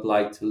asphalt, but I would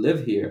like to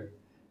live here.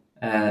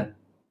 And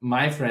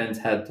my friends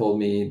had told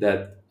me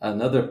that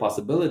another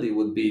possibility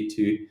would be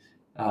to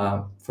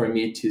for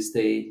me to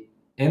stay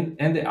in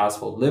the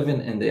asphalt, living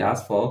in the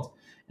asphalt,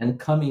 and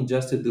coming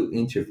just to do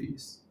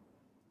interviews.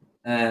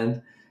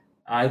 And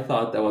I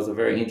thought that was a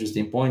very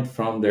interesting point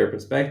from their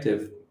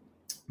perspective.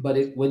 But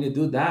when you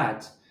do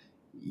that,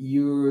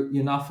 you're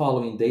not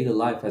following daily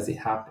life as it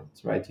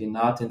happens, right? You're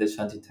not in the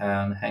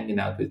shantytown hanging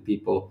out with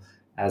people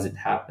as it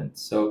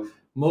happens. So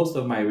most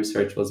of my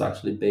research was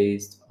actually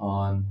based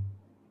on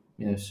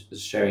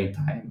sharing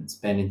time and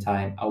spending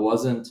time.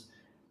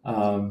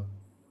 Um,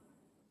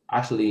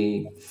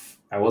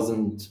 I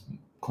wasn't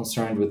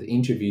concerned with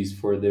interviews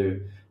for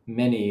the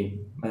many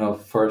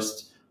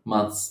first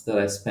months that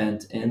I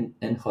spent in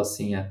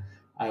Rocinha.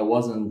 I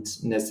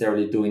wasn't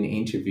necessarily doing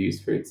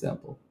interviews, for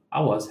example. I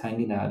was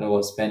hanging out, I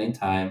was spending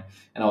time,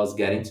 and I was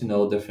getting to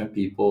know different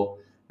people.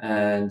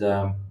 And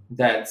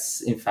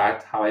that's, in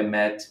fact, how I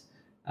met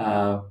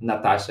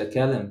Natasha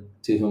Kellem,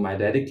 to whom I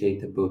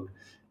dedicate the book,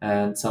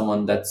 and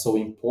someone that's so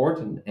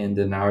important in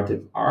the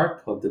narrative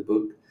arc of the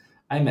book.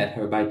 I met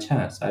her by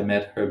chance. I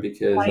met her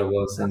because I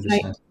was in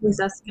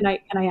the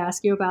Can I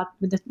ask you about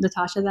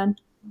Natasha then?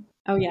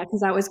 Oh yeah, because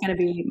that was going to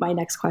be my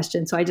next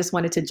question. So I just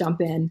wanted to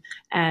jump in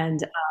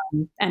and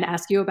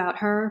ask you about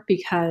her,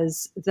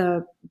 because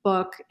the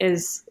book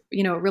is,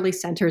 it really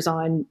centers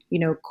on,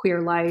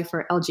 queer life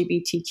or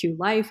LGBTQ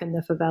life in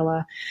the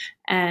favela.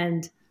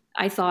 And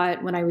I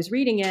thought when I was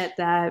reading it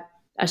that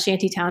a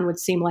shantytown would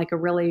seem like a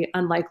really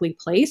unlikely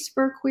place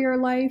for queer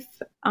life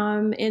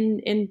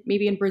in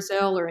maybe in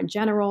Brazil or in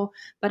general.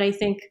 But I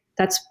think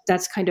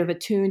that's kind of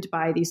attuned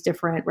by these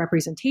different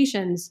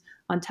representations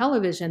on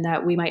television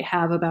that we might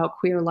have about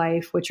queer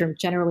life, which are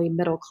generally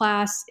middle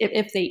class,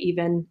 if they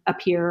even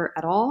appear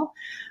at all.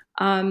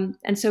 And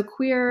so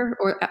queer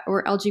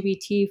or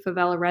LGBT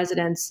favela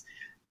residents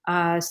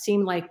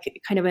seem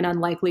like kind of an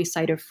unlikely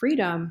site of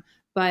freedom.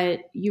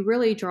 But you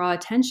really draw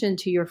attention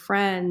to your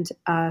friend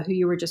who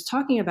you were just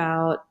talking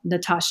about,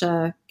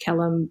 Natasha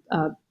Kellem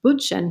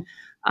Butchen,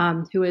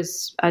 who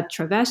is a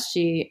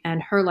travesti,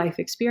 and her life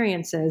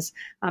experiences.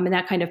 And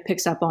that kind of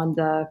picks up on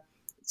the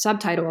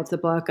subtitle of the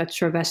book, A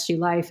Travesti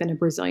Life in a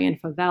Brazilian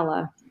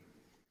Favela.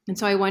 And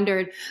so I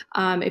wondered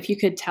if you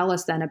could tell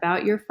us then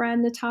about your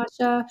friend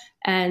Natasha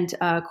and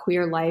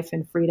queer life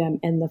and freedom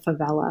in the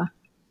favela.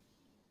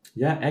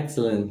 Yeah,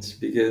 excellent,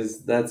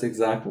 because that's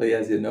exactly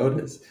as you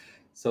notice.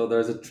 So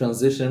there's a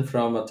transition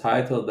from a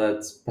title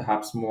that's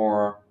perhaps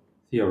more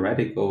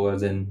theoretical,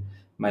 as in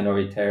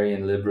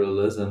minoritarian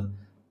liberalism,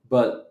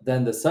 but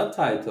then the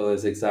subtitle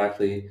is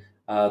exactly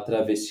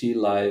Travesti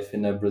Life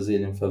in a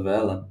Brazilian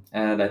Favela.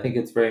 And I think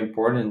it's very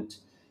important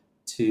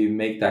to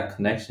make that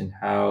connection,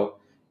 how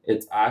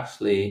it's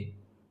actually,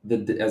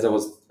 as I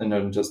was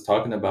just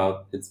talking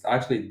about, it's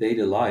actually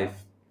daily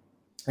life,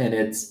 and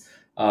it's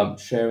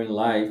sharing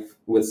life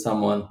with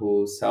someone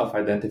who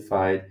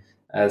self-identified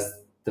as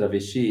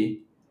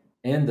travesti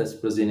in this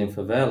Brazilian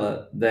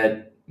favela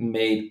that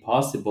made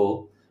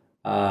possible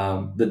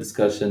the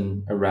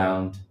discussion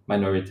around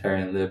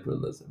minoritarian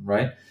liberalism,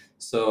 right?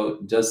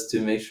 So just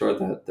to make sure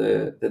that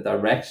the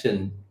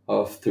direction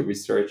of the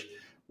research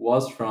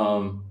was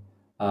from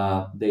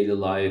daily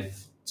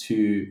life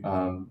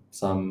to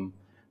some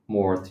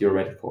more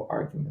theoretical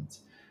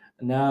arguments.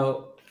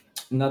 Now,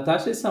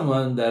 Natasha is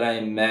someone that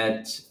I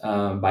met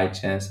by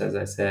chance, as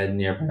I said,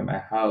 nearby my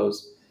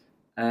house,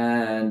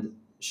 and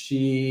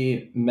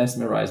she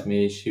mesmerized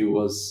me. She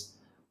was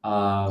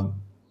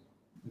um,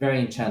 very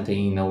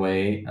enchanting in a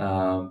way.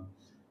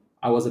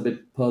 I was a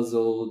bit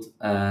puzzled,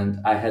 and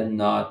I had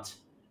not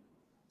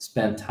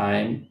spent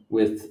time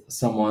with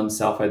someone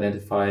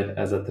self-identified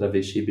as a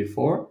travesti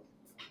before.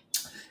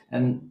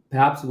 And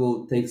perhaps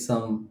we'll take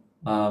some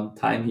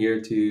time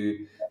here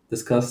to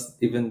discuss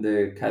even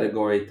the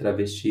category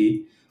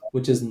travesti,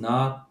 which is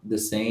not the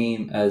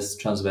same as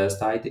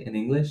transvestite in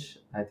English.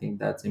 I think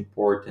that's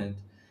important.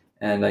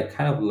 And I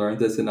kind of learned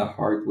this in a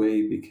hard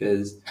way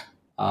because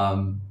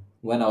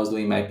when I was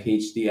doing my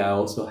PhD, I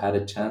also had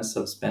a chance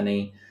of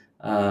spending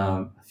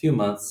a few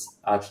months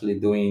actually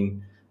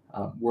doing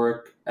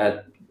work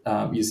at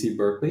UC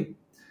Berkeley.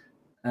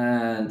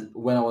 And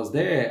when I was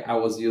there, I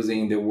was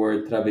using the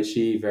word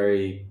travesti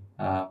very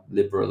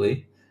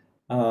liberally.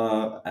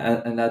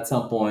 And at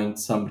some point,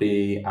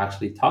 somebody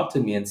actually talked to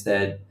me and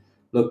said,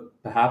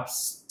 look,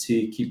 perhaps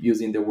to keep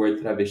using the word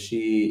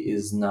travesti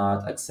is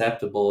not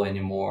acceptable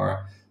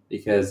anymore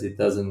because it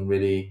doesn't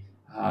really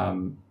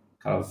kind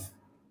of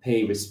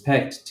pay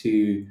respect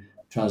to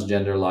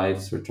transgender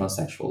lives or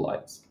transsexual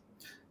lives.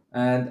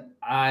 And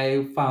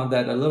I found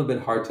that a little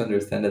bit hard to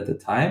understand at the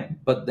time.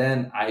 But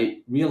then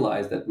I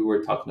realized that we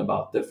were talking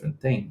about different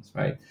things,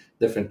 right?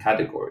 Different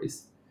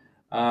categories.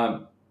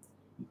 Um,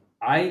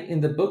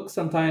 in the book,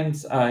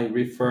 sometimes I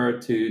refer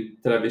to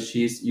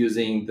travestis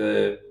using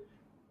the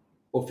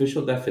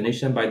official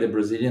definition by the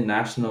Brazilian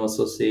National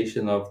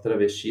Association of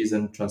Travestis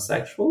and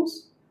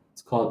Transsexuals.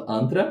 It's called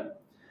ANTRA.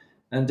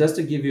 And just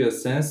to give you a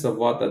sense of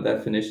what the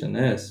definition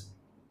is,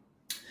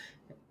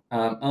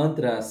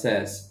 ANTRA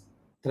says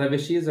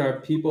travestis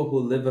are people who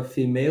live a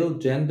female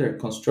gender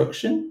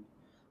construction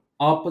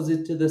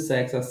opposite to the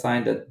sex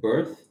assigned at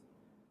birth,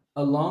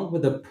 along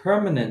with a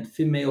permanent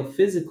female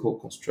physical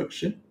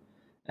construction,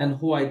 and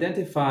who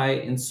identify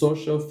in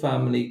social,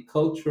 family,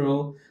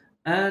 cultural,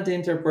 and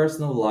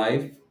interpersonal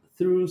life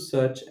through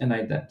such an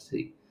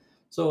identity.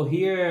 So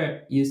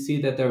here you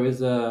see that there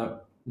is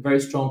a very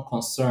strong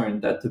concern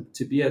that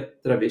to be a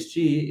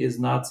travesti is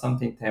not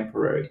something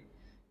temporary.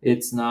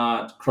 It's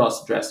not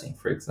cross dressing,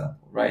 for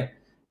example, right?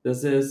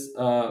 This is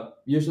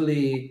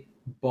usually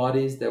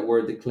bodies that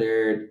were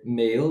declared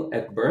male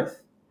at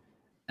birth,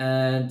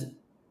 and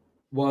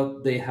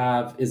what they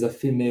have is a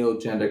female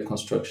gender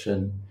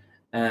construction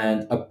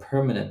and a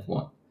permanent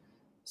one.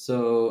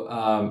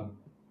 So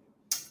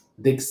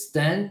the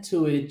extent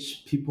to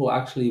which people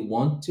actually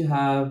want to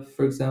have,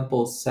 for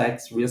example,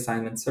 sex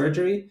reassignment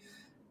surgery,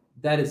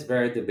 that is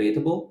very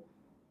debatable.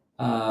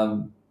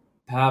 Um,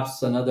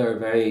 Perhaps another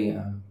very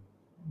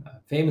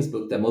famous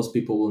book that most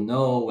people will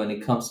know when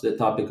it comes to the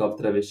topic of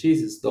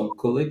travestis is Dom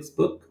Kulik's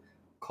book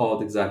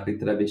called exactly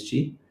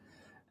Travesti.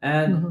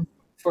 And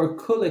for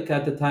Kulik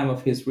at the time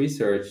of his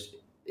research,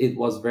 it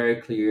was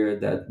very clear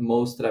that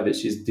most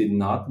travestis did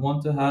not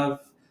want to have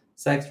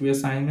sex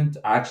reassignment.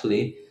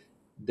 Actually,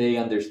 they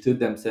understood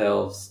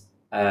themselves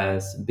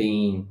as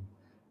being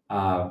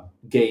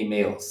gay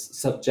males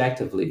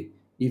subjectively,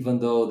 even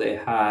though they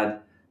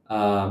had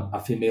a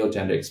female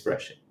gender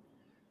expression.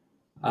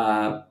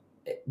 Uh,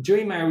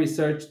 During my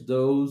research,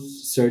 those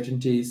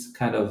certainties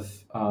kind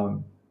of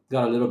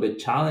got a little bit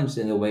challenged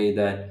in a way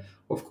that,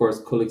 of course,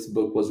 Kulik's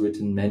book was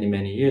written many,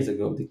 many years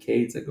ago,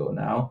 decades ago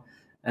now.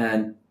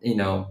 And,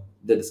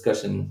 the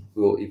discussion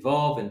will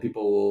evolve and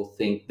people will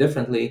think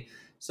differently.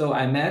 So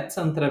I met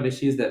some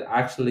travestis that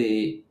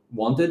actually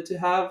wanted to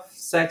have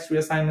sex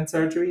reassignment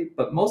surgery,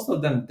 but most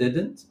of them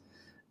didn't.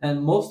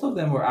 And most of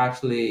them were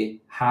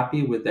actually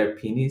happy with their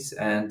penis,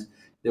 and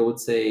they would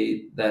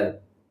say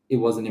that it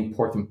was an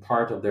important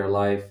part of their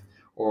life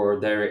or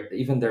their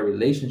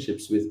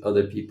relationships with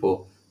other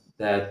people,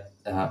 that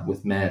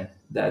with men,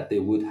 that they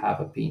would have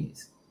a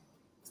penis.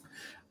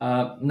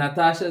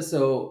 Natasha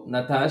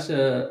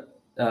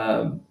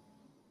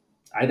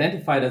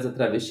identified as a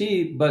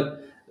travesti, but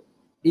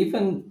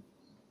even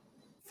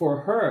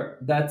for her,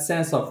 that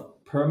sense of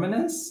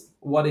permanence,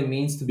 what it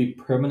means to be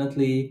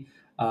permanently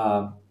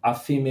a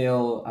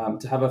female,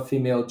 to have a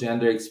female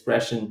gender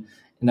expression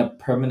in a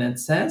permanent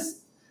sense,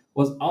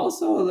 was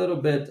also a little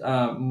bit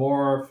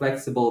more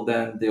flexible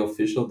than the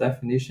official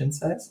definition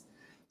says.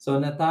 So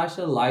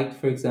Natasha liked,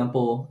 for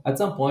example, at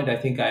some point, I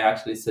think I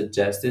actually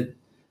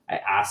I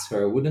asked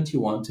her, wouldn't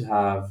you want to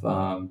have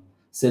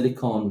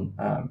silicone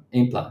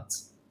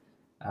implants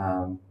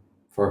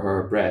for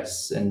her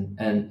breasts?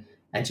 And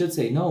she would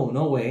say,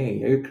 no way,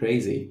 you're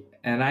crazy.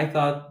 And I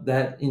thought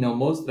that,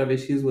 most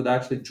travestis would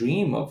actually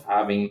dream of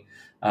having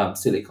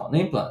silicone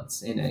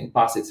implants.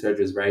 Plastic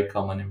surgery is very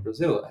common in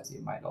Brazil, as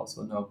you might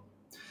also know.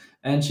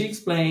 And she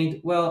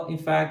explained, well, in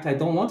fact, I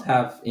don't want to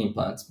have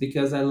implants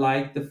because I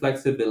like the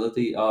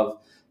flexibility of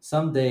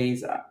some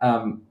days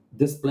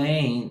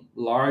displaying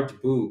large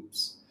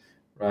boobs,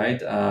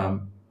 right?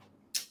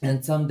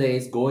 And some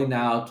days going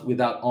out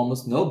without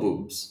almost no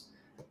boobs.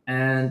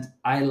 And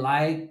I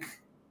like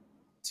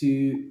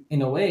to,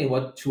 in a way,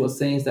 what she was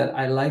saying is that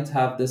I like to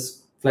have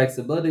this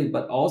flexibility,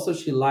 but also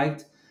she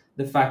liked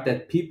the fact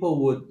that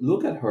people would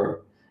look at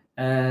her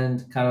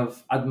and kind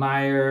of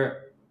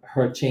admire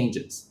her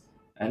changes.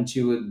 And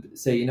she would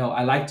say,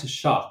 I like to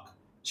shock.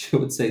 She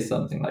would say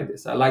something like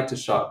this: I like to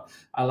shock.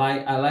 I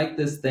like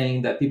this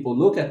thing that people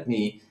look at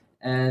me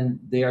and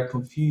they are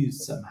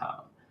confused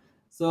somehow.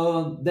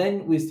 So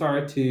then we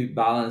start to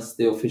balance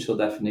the official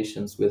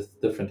definitions with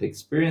different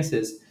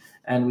experiences,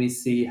 and we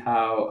see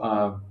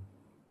how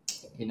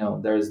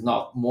there's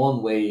not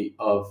one way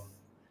of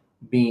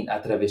being a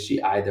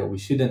travesti either. We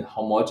shouldn't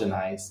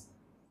homogenize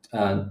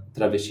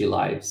travesti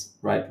lives,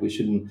 right? We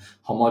shouldn't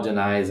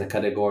homogenize a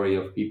category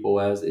of people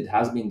as it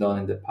has been done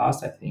in the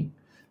past, I think,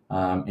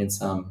 in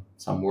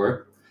some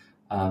work,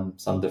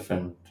 some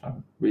different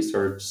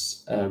research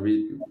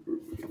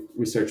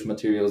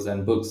materials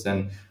and books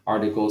and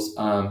articles.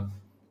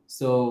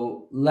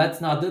 So let's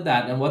not do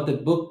that. And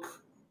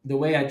the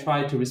way I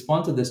try to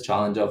respond to this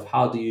challenge of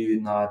how do you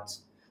not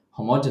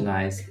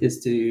homogenize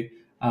is to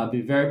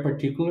be very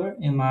particular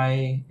in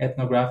my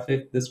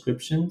ethnographic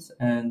descriptions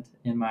and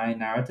in my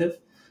narrative.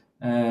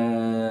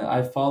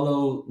 I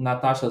follow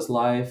Natasha's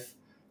life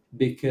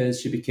because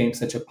she became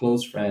such a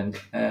close friend,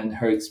 and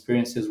her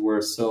experiences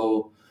were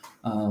so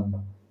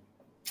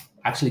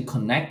actually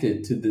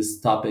connected to this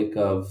topic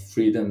of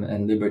freedom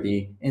and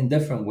liberty in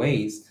different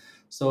ways.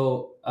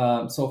 So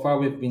so far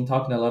we've been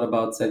talking a lot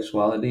about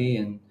sexuality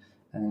and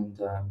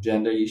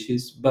gender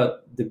issues,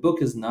 but the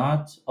book is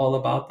not all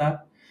about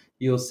that.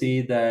 You'll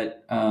see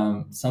that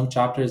some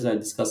chapters I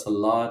discuss a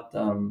lot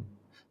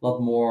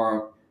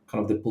more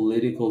kind of the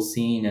political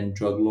scene and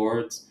drug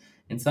lords.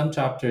 In some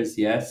chapters,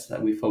 yes,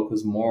 we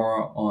focus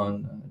more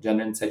on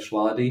gender and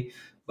sexuality.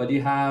 But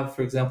you have,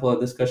 for example, a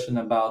discussion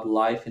about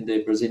life in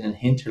the Brazilian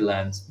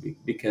hinterlands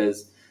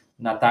because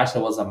Natasha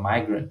was a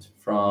migrant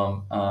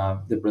from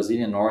the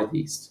Brazilian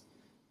Northeast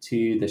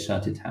to the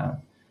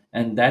shantytown.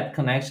 And that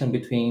connection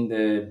between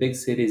the big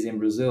cities in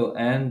Brazil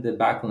and the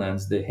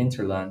backlands, the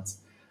hinterlands,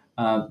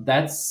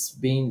 that's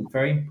been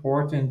very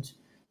important,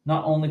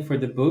 not only for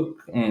the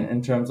book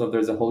in terms of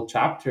there's a whole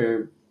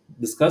chapter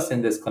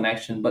discussing this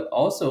connection, but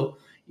also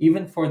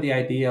even for the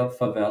idea of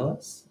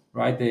favelas,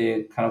 right?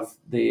 The kind of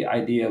the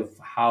idea of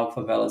how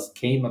favelas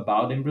came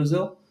about in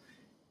Brazil.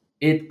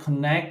 It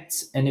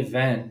connects an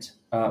event,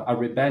 a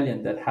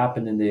rebellion that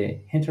happened in the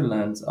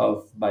hinterlands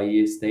of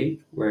Bahia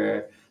state,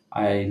 where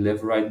I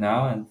live right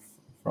now, and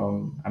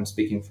I'm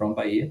speaking from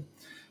Bahia.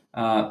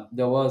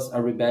 There was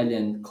a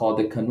rebellion called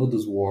the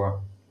Canudos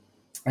War,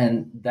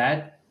 and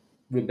that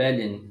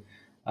rebellion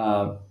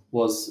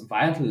was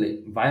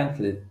violently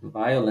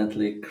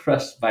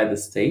crushed by the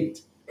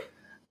state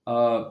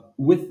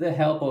with the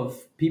help of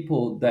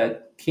people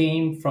that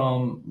came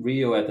from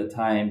Rio at the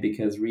time,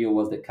 because Rio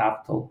was the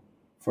capital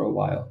for a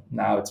while.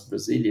 Now it's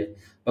Brasilia,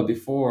 but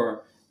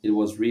before it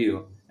was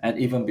Rio, and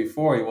even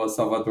before it was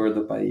Salvador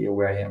da Bahia,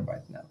 where I am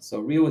right now. So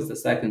Rio was the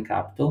second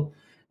capital,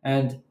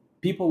 and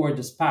people were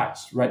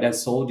dispatched, right,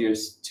 as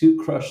soldiers to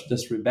crush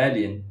this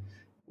rebellion,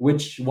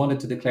 which wanted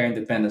to declare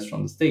independence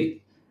from the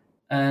state.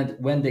 And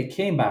when they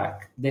came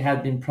back, they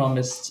had been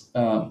promised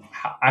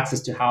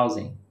access to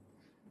housing.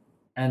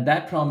 And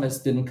that promise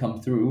didn't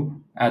come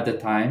through at the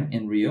time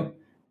in Rio.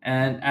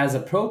 And as a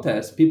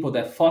protest, people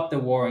that fought the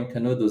war in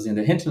Canudos in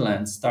the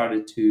hinterlands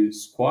started to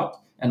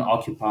squat and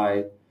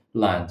occupy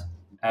land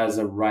as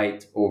a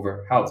right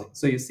over housing.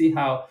 So you see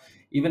how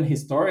even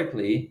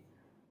historically,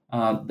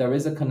 there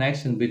is a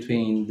connection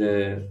between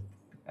the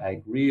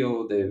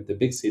Rio, the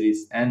big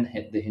cities, and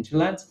the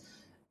hinterlands.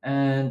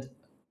 And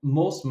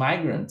most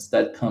migrants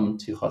that come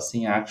to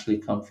Rocinha actually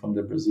come from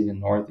the Brazilian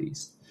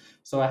Northeast.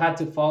 So I had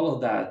to follow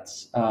that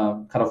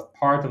kind of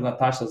part of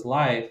Natasha's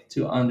life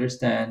to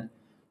understand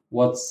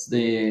what's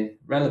the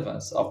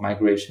relevance of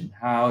migration.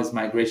 How is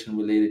migration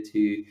related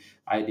to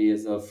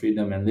ideas of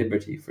freedom and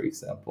liberty, for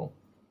example?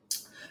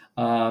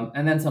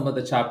 And then some of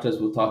the chapters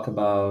will talk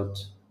about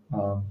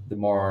the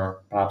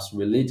more perhaps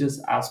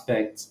religious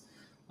aspects.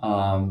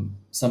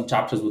 Some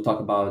chapters will talk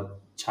about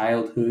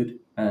childhood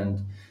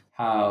and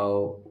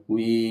how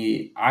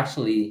we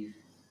actually,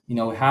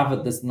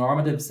 have this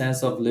normative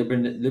sense of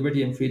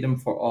liberty and freedom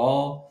for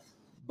all.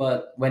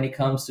 But when it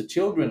comes to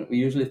children, we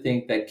usually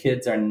think that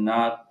kids are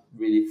not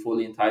really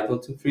fully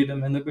entitled to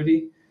freedom and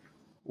liberty,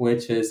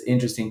 which is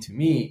interesting to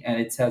me. And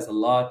it says a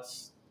lot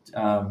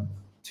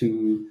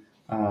to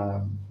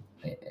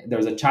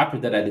there's a chapter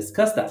that I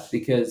discussed that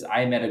because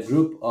I met a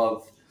group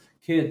of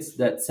kids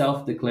that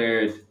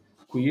self-declared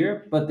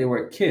queer, but they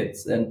were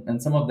kids,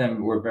 and some of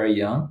them were very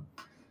young.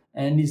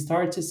 And you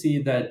start to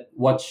see that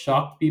what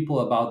shocked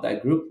people about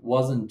that group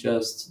wasn't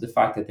just the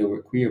fact that they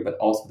were queer, but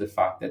also the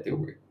fact that they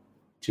were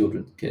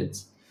children,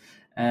 kids.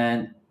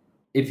 And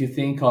if you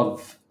think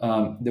of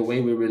the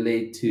way we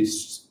relate to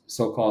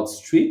so-called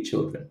street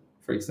children,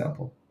 for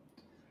example,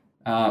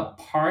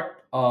 part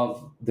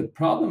of the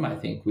problem I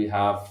think we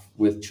have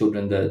with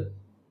children that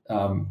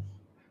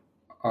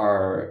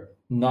are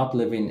not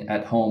living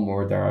at home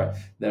or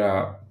that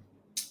are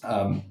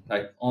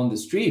like on the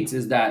streets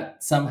is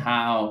that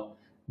somehow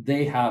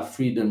they have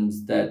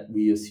freedoms that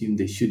we assume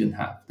they shouldn't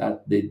have,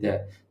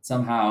 that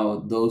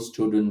somehow those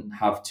children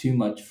have too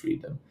much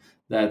freedom,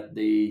 that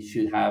they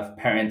should have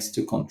parents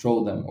to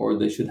control them, or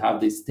they should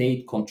have the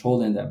state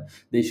controlling them.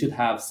 They should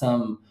have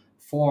some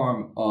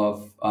form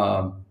of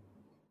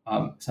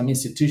some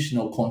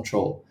institutional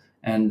control,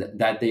 and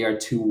that they are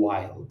too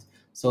wild.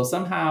 So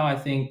somehow I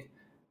think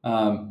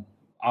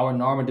our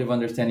normative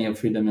understanding of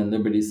freedom and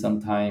liberty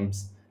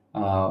sometimes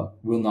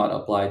will not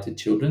apply to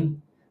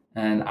children.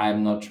 And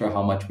I'm not sure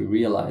how much we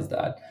realize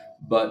that.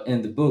 But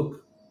in the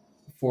book,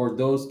 for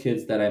those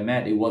kids that I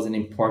met, it was an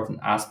important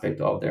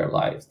aspect of their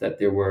lives, that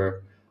they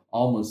were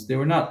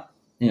not,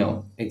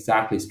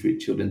 exactly street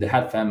children. They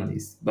had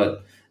families,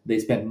 but they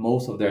spent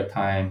most of their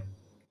time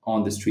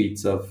on the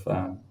streets of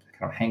kind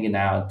of hanging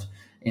out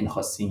in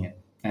Rocinha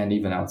and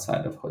even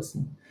outside of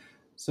Rocinha.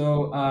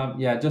 So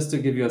just to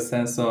give you a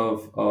sense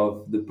of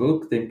the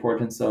book, the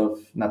importance of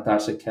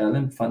Natasha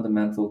Kellen,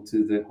 fundamental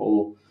to the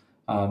whole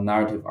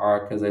narrative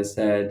arc. As I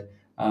said,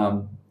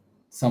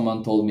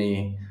 someone told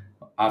me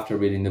after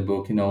reading the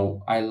book,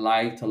 I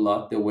liked a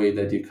lot the way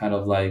that you kind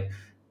of like,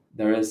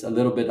 there is a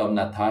little bit of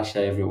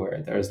Natasha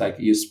everywhere. There's like,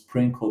 you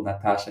sprinkle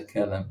Natasha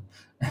Kellen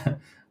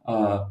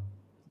all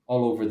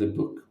over the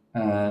book.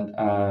 And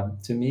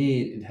to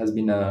me, it has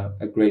been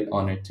a great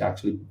honor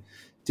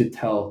to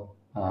tell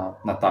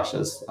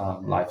Natasha's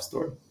life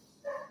story.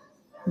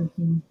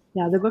 Mm-hmm.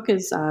 Yeah, the book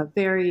is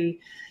very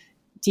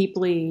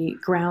deeply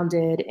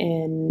grounded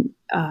in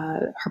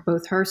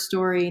both her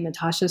story,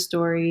 Natasha's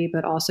story,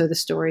 but also the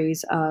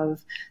stories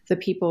of the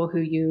people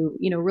who you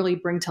really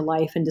bring to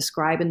life and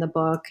describe in the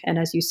book. And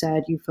as you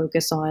said, you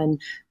focus on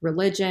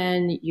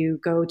religion, you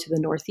go to the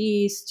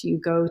Northeast, you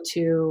go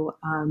to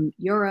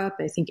Europe,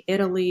 I think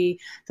Italy.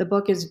 The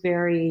book is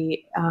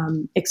very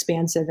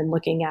expansive in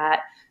looking at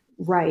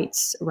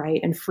rights, right,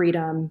 and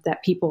freedom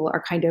that people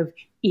are kind of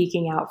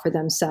eking out for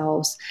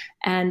themselves.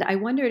 And I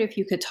wondered if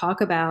you could talk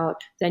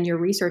about then your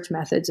research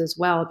methods as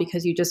well,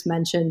 because you just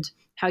mentioned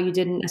how you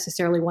didn't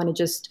necessarily want to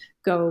just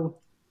go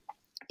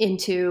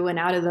into and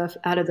out of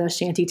the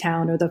shanty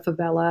town or the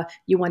favela.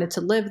 You wanted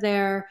to live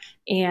there,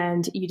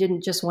 and you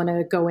didn't just want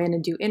to go in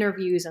and do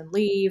interviews and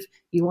leave.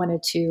 You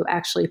wanted to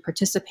actually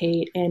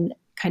participate in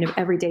kind of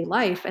everyday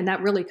life. And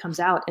that really comes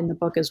out in the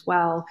book as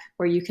well,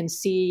 where you can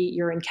see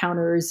your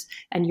encounters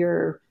and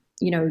you're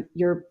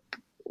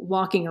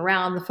walking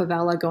around the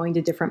favela, going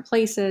to different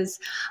places.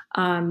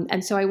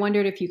 And so I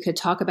wondered if you could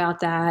talk about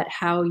that,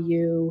 how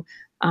you,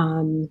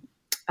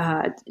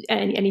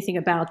 anything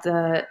about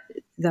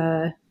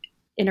the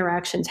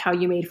interactions, how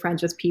you made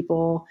friends with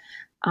people,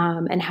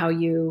 and how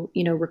you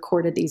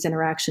recorded these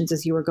interactions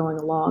as you were going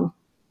along.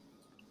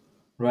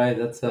 Right.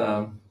 That's,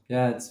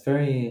 it's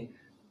very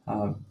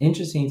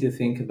interesting to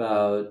think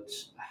about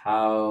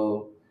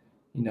how,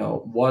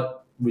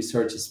 what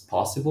research is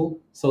possible.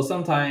 So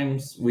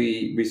sometimes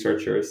we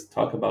researchers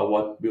talk about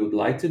what we would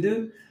like to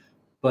do,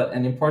 but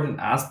an important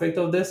aspect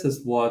of this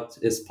is what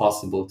is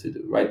possible to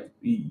do, right?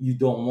 You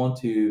don't want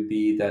to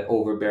be that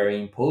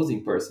overbearing,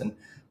 imposing person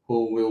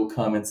who will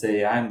come and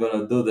say, I'm going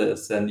to do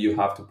this and you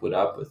have to put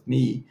up with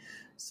me.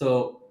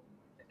 So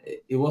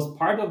it was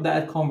part of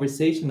that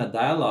conversation, a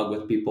dialogue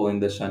with people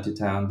in the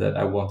shantytown, that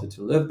I wanted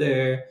to live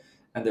there.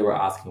 And they were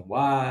asking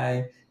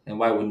why, and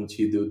why wouldn't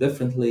you do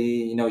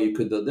differently? You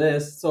could do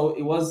this. So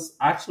it was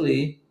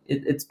actually,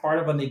 it's part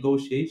of a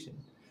negotiation.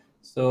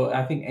 So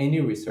I think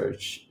any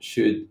research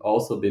should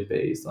also be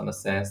based on a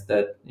sense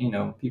that,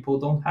 people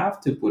don't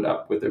have to put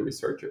up with a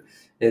researcher.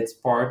 It's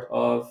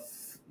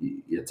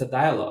a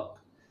dialogue.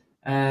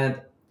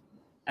 And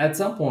at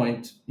some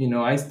point,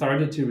 I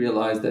started to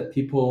realize that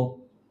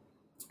people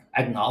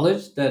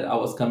acknowledged that I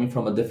was coming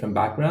from a different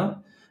background,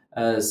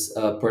 as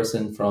a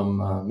person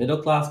from a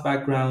middle-class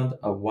background,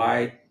 a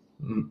white,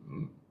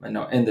 in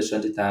the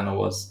shantytown I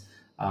was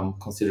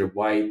considered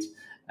white,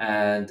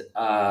 and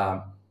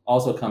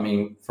also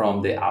coming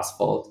from the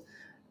asphalt.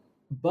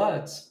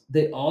 But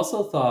they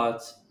also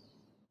thought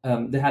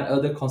they had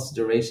other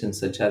considerations,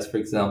 such as, for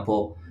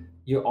example,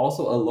 you're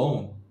also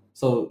alone.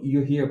 So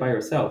you're here by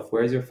yourself.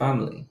 Where's your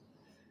family?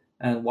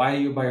 And why are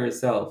you by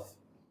yourself?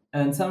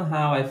 And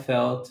somehow I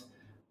felt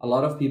a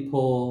lot of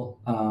people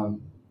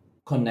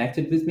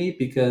connected with me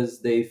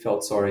because they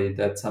felt sorry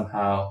that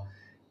somehow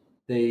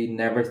they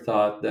never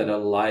thought that a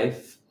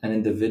life, an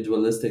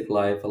individualistic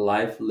life, a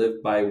life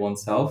lived by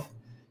oneself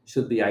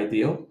should be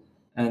ideal,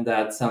 and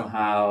that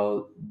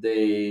somehow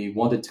they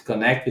wanted to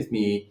connect with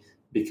me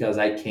because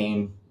I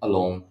came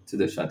alone to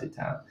the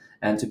shantytown,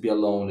 and to be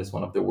alone is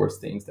one of the worst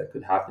things that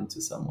could happen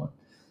to someone.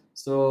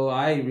 So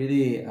I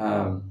really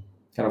kind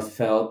of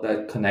felt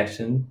that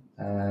connection,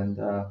 and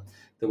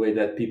the way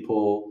that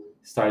people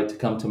started to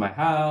come to my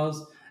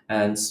house,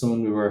 and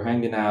soon we were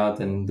hanging out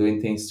and doing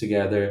things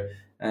together.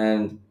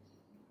 And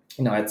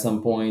at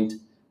some point,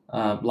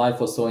 life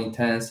was so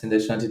intense in the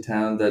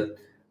shantytown that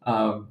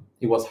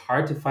it was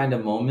hard to find a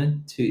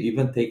moment to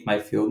even take my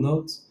field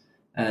notes.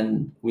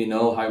 And we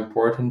know how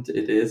important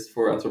it is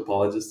for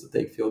anthropologists to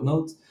take field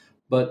notes.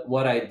 But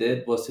what I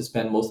did was to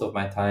spend most of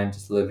my time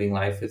just living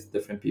life with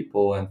different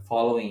people and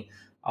following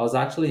I was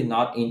actually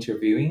not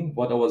interviewing.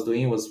 What I was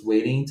doing was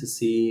waiting to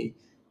see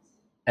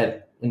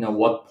at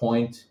what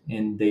point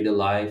in daily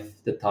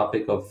life the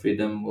topic of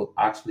freedom will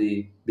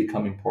actually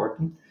become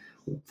important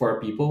for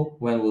people.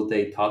 When will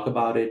they talk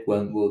about it?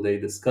 When will they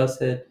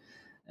discuss it?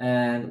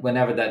 And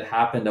whenever that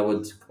happened, I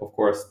would, of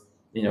course,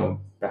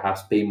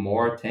 perhaps pay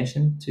more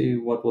attention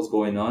to what was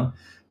going on.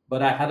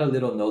 But I had a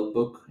little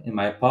notebook in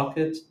my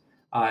pocket.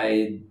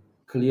 I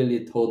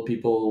clearly told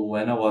people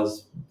when I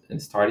was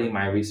starting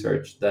my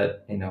research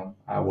that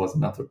I was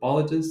an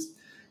anthropologist.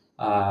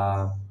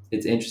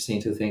 It's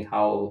interesting to think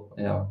how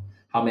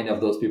many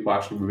of those people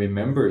actually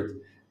remembered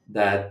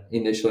that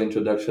initial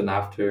introduction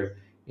after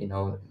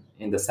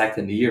in the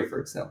second year, for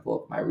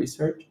example, of my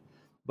research.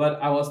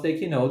 But I was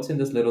taking notes in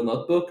this little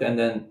notebook, and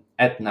then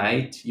at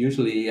night,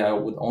 usually I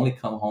would only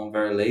come home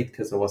very late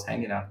because I was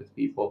hanging out with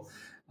people.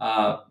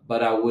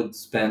 But I would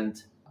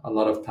spend a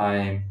lot of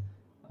time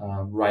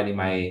writing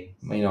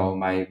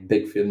my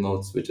big field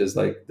notes, which is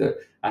like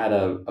I had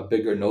a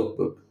bigger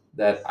notebook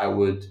that I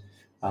would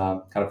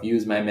kind of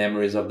use my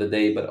memories of the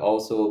day, but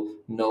also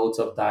notes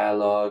of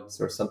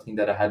dialogues or something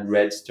that I had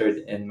registered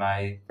in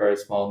my very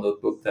small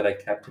notebook that I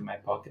kept in my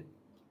pocket.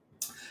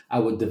 I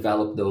would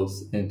develop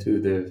those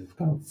into the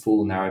kind of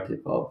full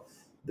narrative of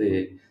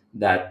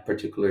that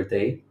particular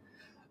day.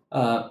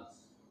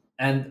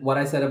 And what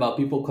I said about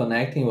people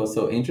connecting was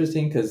so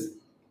interesting because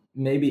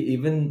maybe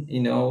even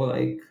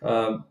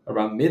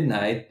around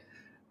midnight,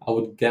 I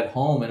would get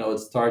home and I would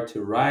start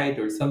to write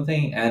or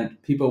something,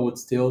 and people would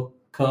still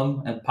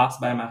come and pass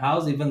by my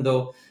house, even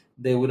though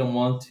they wouldn't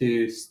want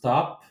to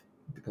stop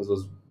because it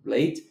was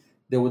late.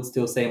 They would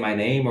still say my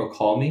name or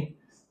call me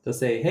to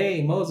say,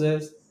 "Hey,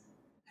 Moses.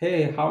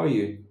 Hey, how are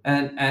you?"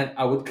 And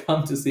I would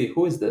come to see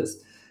who is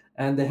this,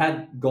 and they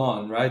had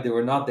gone, right? They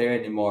were not there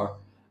anymore.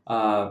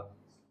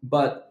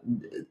 But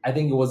I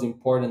think it was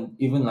important,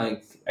 even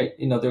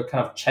they're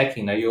kind of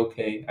checking, "Are you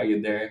okay? Are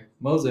you there,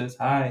 Moses?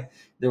 Hi."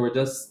 They were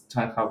just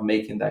kind of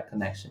making that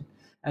connection,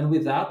 and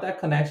without that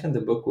connection,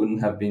 the book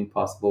wouldn't have been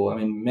possible. I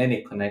mean,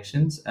 many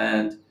connections,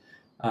 and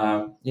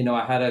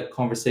I had a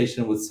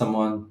conversation with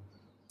someone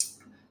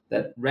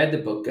that read the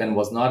book and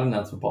was not an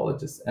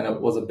anthropologist, and it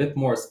was a bit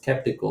more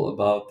skeptical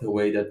about the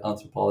way that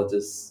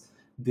anthropologists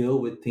deal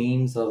with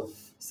themes of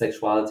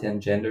sexuality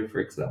and gender, for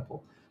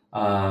example,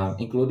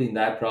 including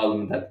that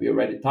problem that we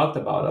already talked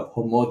about of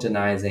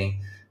homogenizing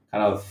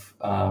kind of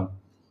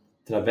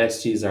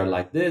travestis are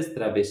like this,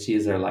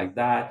 travestis are like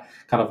that,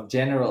 kind of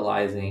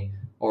generalizing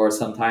or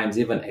sometimes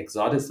even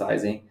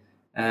exoticizing.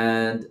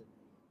 And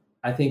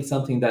I think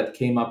something that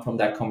came up from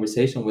that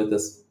conversation with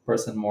this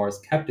person more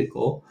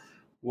skeptical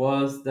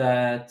was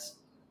that,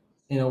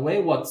 in a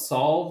way, what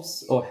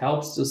solves or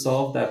helps to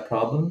solve that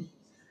problem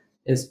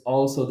is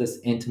also this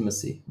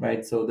intimacy,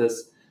 right? So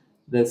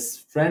this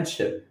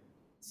friendship.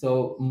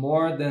 So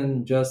more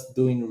than just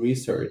doing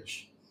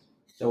research,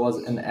 there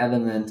was an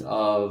element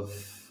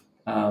of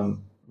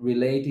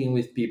relating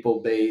with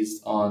people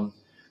based on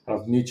kind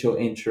of mutual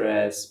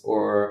interests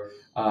or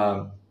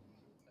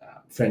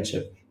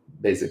friendship,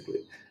 basically.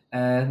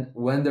 And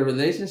when the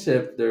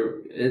relationship there,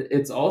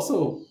 it's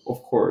also,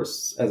 of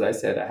course, as I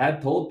said, I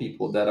had told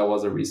people that I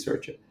was a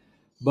researcher,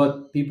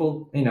 but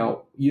people,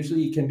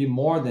 usually it can be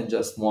more than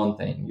just one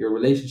thing. Your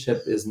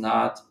relationship is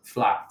not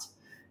flat.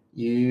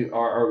 You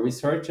are a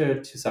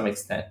researcher to some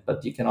extent,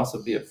 but you can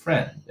also be a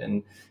friend,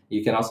 and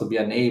you can also be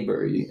a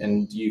neighbor,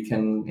 and you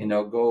can,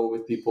 go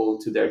with people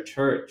to their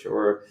church,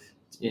 or,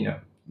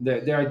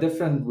 there are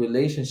different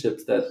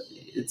relationships that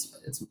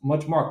it's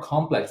much more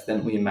complex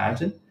than we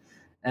imagine.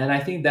 And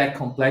I think that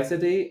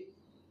complexity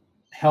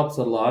helps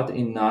a lot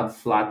in not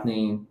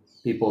flattening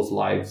people's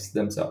lives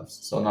themselves.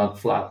 So not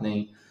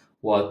flattening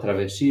what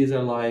travestis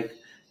are like.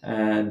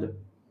 And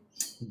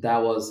that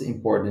was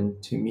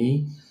important to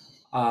me.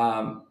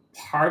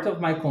 Part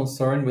of my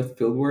concern with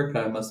fieldwork,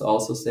 I must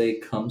also say,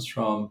 comes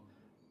from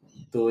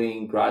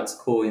doing grad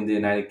school in the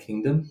United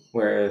Kingdom,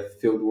 where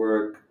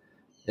fieldwork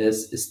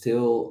is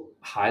still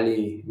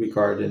highly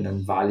regarded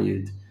and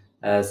valued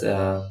as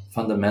a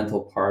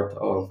fundamental part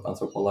of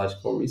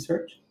anthropological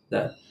research.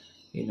 That,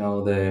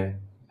 the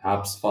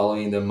perhaps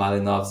following the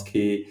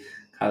Malinowski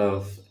kind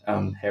of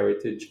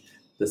heritage,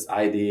 this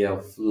idea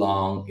of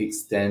long,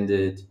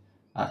 extended,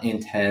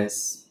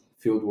 intense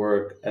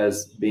fieldwork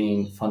as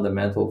being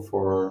fundamental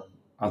for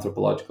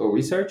anthropological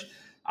research.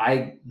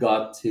 I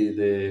got to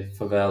the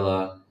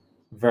favela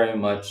very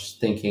much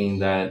thinking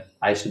that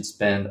I should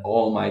spend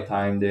all my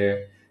time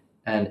there.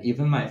 And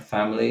even my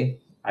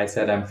family, I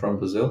said I'm from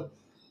Brazil,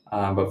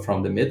 but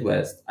from the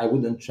Midwest, I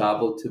wouldn't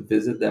travel to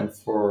visit them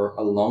for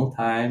a long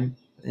time.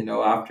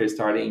 After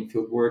starting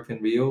fieldwork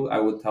in Rio, I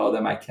would tell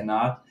them I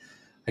cannot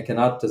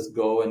just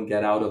go and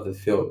get out of the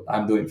field.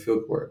 I'm doing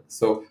field work.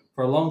 So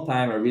for a long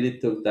time, I really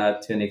took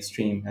that to an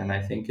extreme, and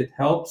I think it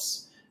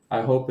helps.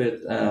 I hope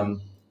it,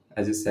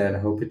 as you said, I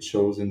hope it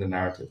shows in the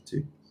narrative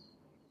too.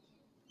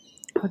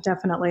 Oh,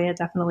 definitely. It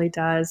definitely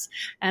does.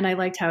 And I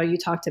liked how you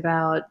talked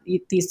about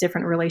these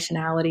different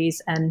relationalities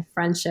and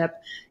friendship.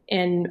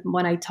 And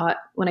when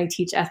I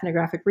teach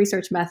ethnographic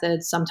research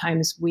methods,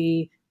 sometimes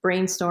we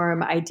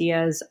brainstorm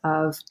ideas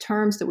of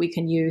terms that we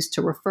can use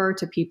to refer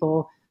to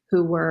people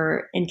who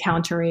we're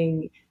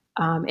encountering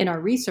in our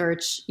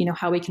research,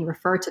 how we can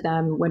refer to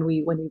them when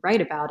we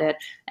write about it.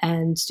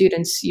 And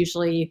students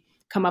usually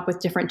come up with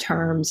different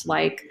terms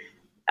like,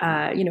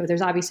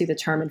 there's obviously the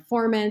term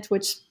informant,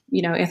 which,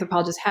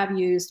 anthropologists have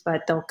used,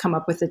 but they'll come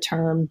up with the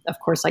term, of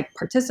course, like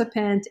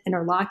participant,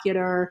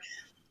 interlocutor.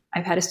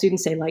 I've had a student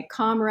say like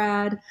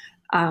comrade,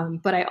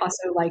 but I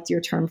also liked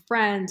your term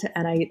friend,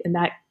 and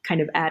that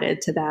kind of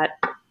added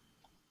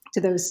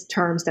to those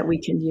terms that we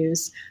can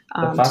use.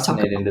 A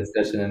fascinating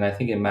discussion, and I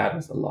think it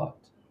matters a lot.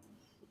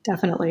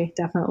 Definitely.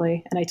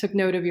 And I took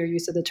note of your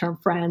use of the term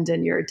friend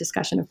and your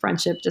discussion of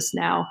friendship just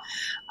now.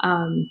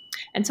 And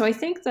so I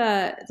think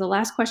the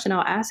last question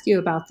I'll ask you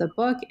about the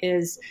book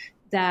is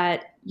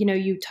that,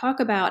 you talk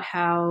about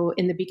how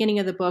in the beginning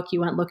of the book,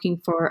 you went looking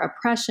for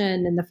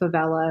oppression in the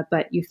favela,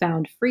 but you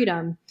found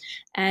freedom.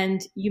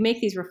 And you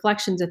make these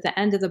reflections at the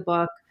end of the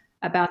book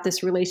about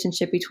this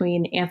relationship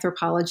between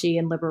anthropology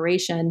and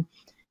liberation.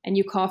 And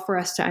you call for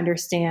us to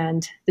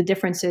understand the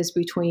differences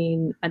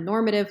between a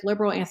normative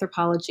liberal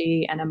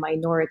anthropology and a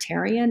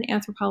minoritarian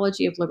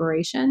anthropology of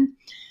liberation.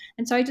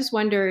 And so I just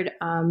wondered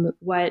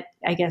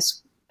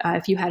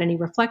if you had any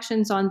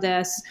reflections on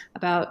this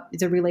about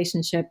the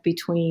relationship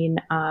between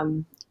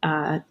kind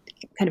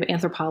of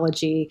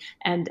anthropology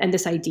and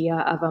this idea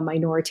of a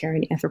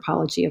minoritarian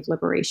anthropology of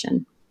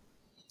liberation.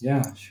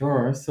 Yeah,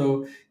 sure.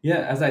 So,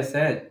 as I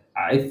said,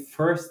 I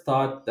first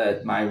thought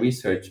that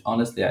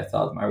I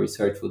thought my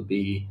research would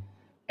be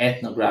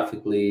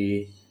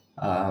ethnographically,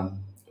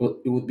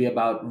 it would be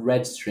about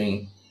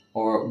registering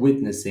or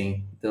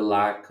witnessing the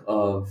lack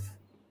of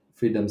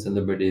freedoms and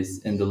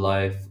liberties in the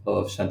life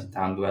of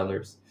shantytown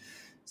dwellers.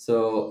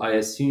 So I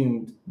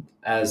assumed,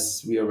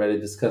 as we already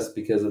discussed,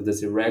 because of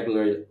this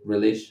irregular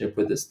relationship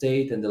with the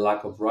state and the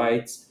lack of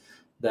rights,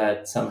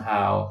 that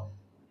somehow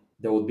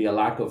there would be a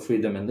lack of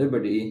freedom and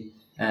liberty.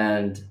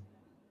 And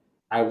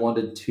I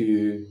wanted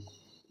to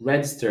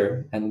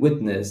register and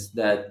witness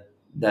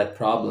that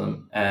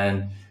problem,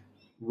 and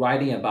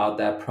writing about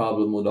that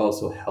problem would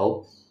also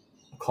help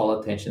call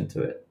attention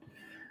to it.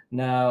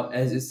 Now,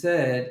 as you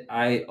said,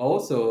 I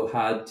also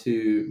had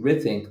to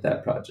rethink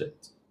that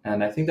project.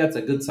 And I think that's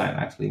a good sign,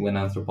 actually, when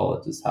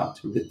anthropologists have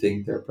to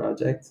rethink their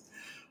projects.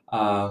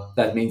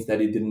 That means that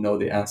he didn't know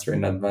the answer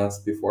in advance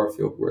before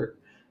fieldwork.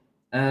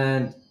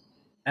 And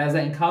as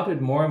I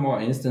encountered more and more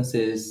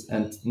instances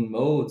and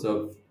modes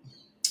of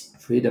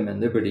freedom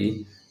and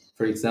liberty,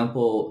 for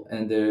example,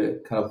 and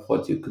the kind of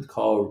what you could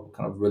call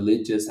kind of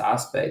religious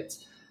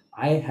aspects,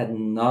 I had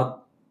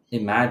not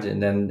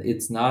imagined, and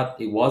it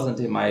wasn't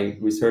in my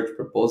research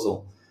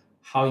proposal,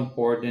 how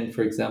important,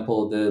 for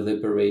example, the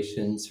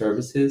liberation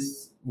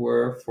services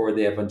were for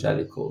the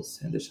evangelicals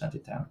in the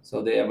shantytown.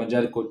 So the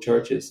evangelical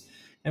churches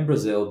in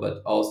Brazil,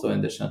 but also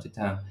in the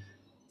shantytown,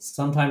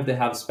 sometimes they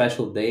have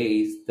special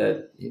days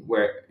that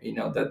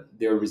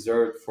they're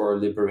reserved for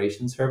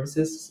liberation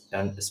services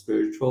and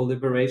spiritual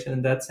liberation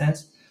in that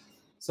sense.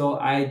 So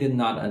I did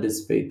not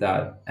anticipate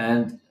that.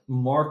 And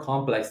more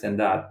complex than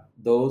that,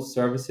 those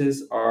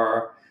services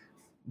are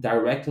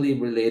directly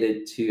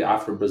related to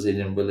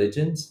Afro-Brazilian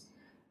religions.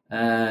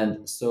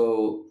 And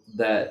so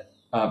that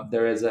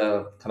there is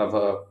a kind of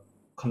a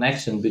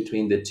connection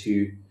between the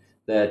two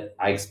that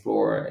I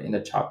explore in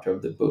a chapter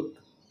of the book.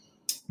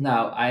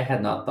 Now, I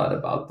had not thought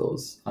about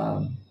those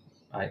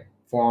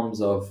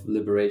forms of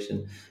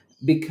liberation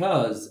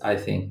because I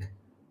think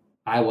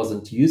I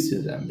wasn't used to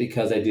them,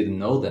 because I didn't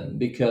know them,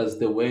 because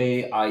the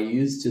way I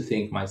used to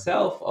think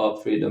myself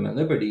of freedom and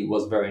liberty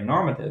was very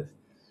normative.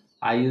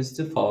 I used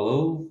to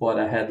follow what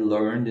I had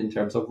learned in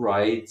terms of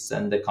rights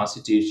and the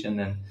Constitution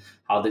and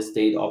how the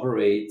state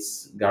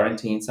operates,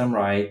 guaranteeing some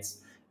rights.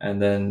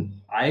 And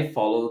then I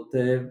followed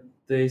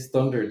the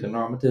standard, the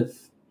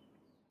normative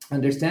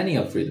understanding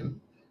of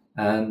freedom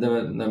and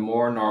the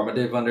more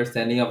normative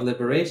understanding of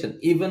liberation,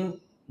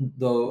 even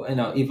though,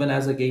 even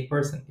as a gay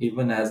person,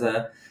 even as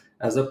a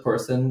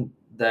person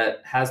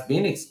that has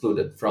been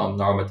excluded from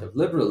normative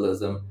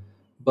liberalism.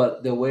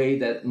 But the way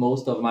that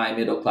most of my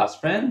middle-class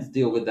friends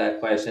deal with that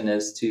question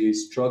is to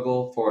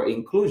struggle for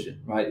inclusion,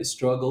 right?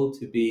 Struggle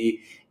to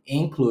be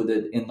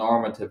included in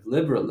normative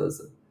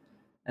liberalism.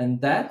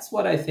 And that's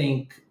what I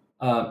think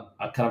a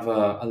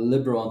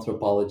liberal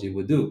anthropology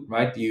would do,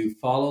 right? You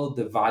follow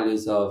the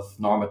values of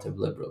normative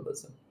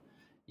liberalism.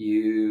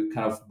 You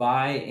kind of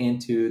buy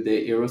into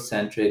the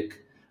Eurocentric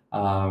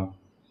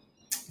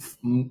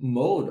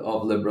mode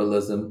of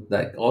liberalism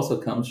that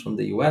also comes from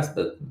the US,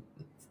 but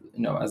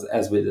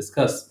as we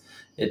discussed,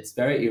 it's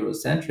very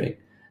Eurocentric.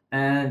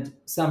 And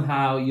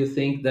somehow you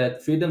think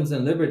that freedoms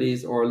and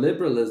liberties or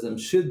liberalism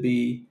should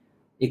be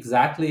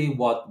exactly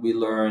what we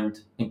learned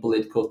in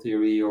political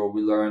theory, or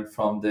we learned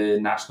from the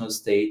national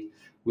state,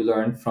 we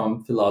learned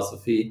from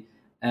philosophy,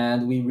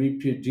 and we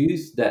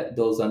reproduce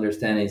those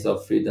understandings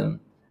of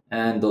freedom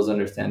and those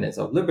understandings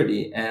of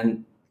liberty.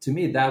 And to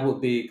me, that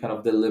would be kind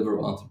of the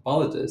liberal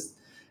anthropologist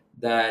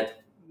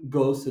that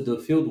goes to do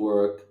field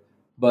work,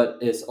 but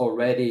is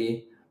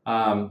already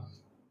kind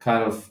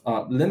kind of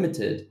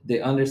limited.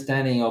 The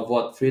understanding of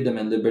what freedom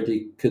and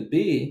liberty could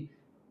be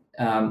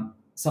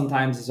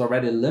sometimes is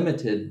already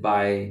limited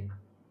by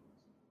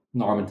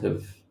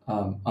normative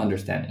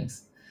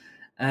understandings.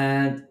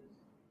 And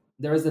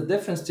there is a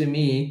difference to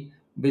me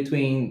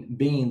between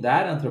being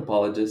that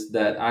anthropologist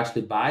that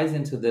actually buys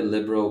into the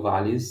liberal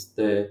values,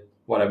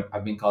 what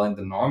I've been calling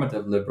the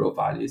normative liberal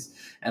values,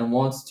 and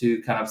wants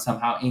to kind of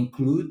somehow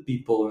include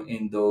people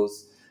in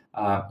those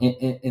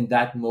in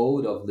that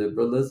mode of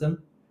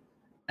liberalism,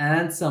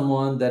 and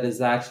someone that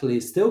is actually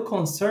still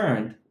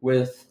concerned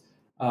with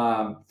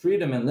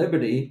freedom and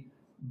liberty,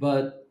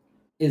 but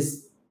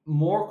is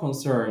more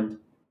concerned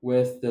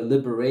with the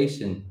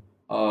liberation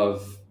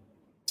of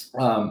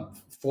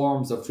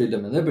forms of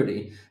freedom and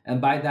liberty. And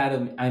by that,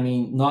 I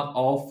mean not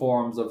all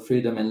forms of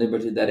freedom and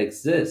liberty that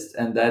exist,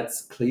 and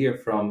that's clear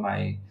from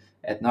my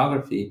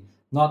ethnography.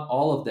 Not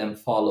all of them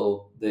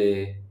follow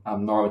the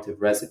normative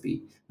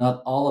recipe.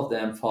 Not all of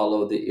them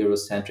follow the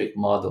Eurocentric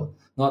model.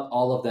 Not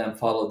all of them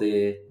follow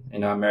the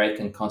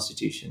American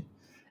Constitution.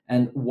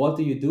 And what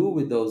do you do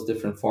with those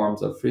different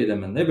forms of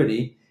freedom and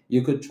liberty?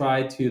 You could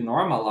try to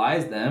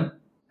normalize them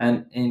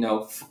and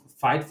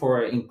fight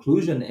for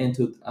inclusion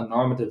into a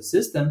normative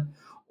system,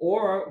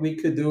 or we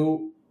could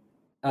do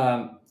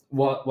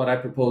what I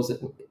propose,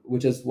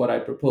 which is what I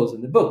propose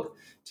in the book,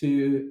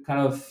 to kind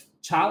of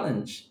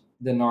challenge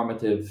the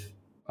normative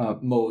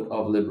mode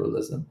of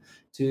liberalism,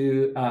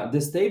 to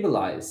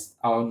destabilize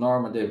our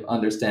normative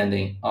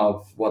understanding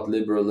of what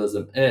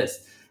liberalism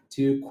is,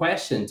 to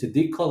question, to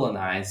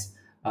decolonize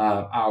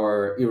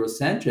our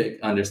Eurocentric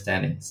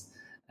understandings.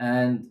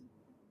 And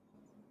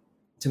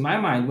to my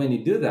mind, when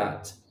you do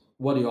that,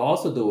 what you're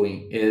also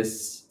doing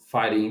is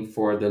fighting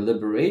for the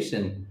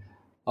liberation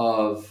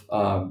of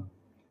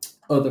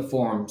other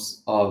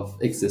forms of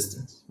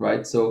existence,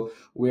 right? So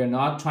we're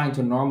not trying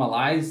to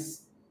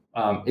normalize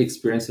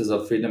experiences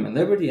of freedom and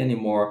liberty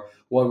anymore.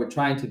 What we're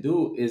trying to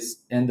do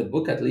is, in the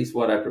book at least,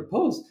 what I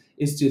propose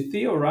is to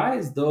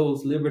theorize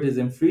those liberties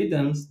and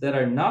freedoms that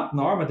are not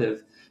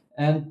normative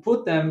and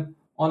put them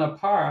on a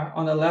par,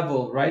 on a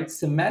level, right,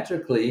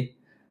 symmetrically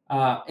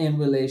in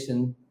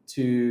relation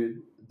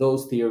to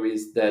those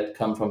theories that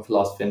come from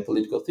philosophy and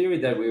political theory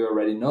that we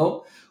already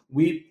know.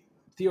 We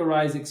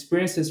theorize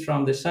experiences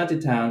from the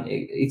shantytown,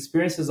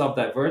 experiences of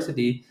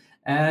diversity,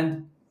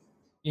 and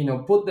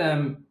put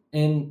them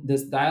in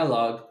this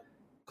dialogue,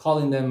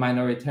 calling them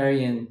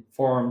minoritarian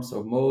forms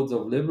or modes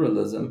of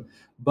liberalism,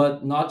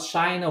 but not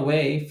shying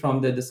away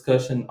from the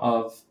discussion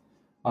of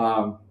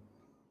the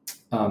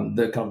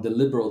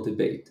liberal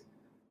debate.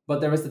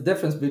 But there is a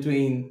difference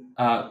between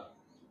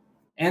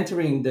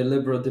entering the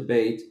liberal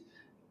debate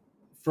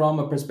from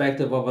a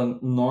perspective of a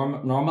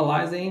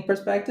normalizing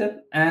perspective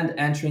and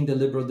entering the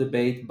liberal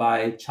debate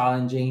by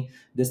challenging,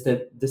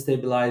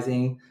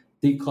 destabilizing,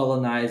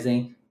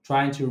 decolonizing,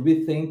 trying to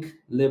rethink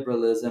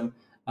liberalism,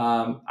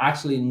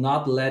 actually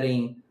not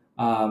letting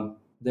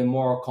the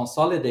more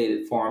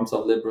consolidated forms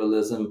of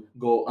liberalism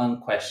go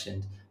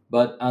unquestioned.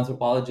 But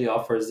anthropology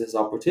offers this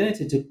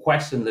opportunity to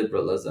question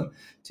liberalism,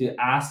 to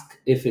ask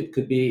if it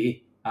could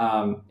be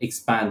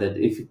expanded,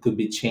 if it could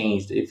be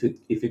changed, if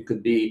it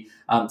could be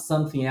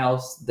something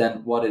else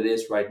than what it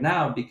is right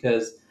now,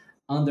 because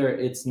under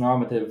its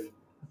normative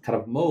kind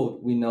of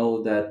mode, we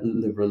know that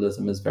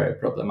liberalism is very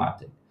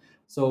problematic.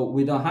 So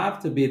we don't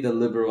have to be the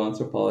liberal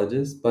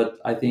anthropologist, but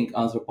I think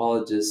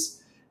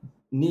anthropologists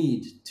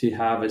need to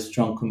have a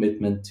strong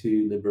commitment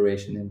to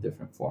liberation in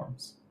different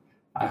forms.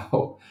 I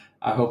hope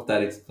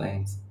that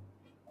explains.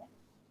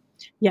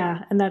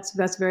 Yeah, and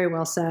that's very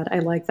well said. I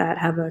like that.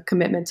 Have a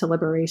commitment to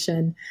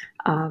liberation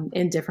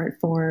in different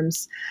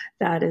forms.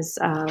 That is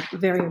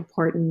very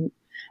important.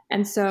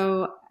 And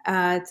so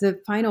the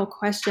final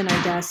question,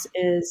 I guess,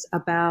 is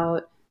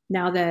about,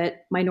 now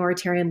that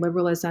minoritarian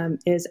liberalism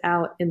is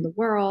out in the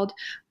world,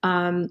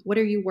 what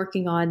are you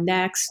working on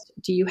next?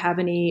 Do you have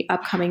any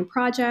upcoming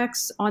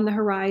projects on the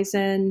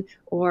horizon,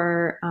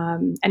 or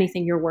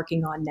anything you're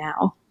working on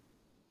now?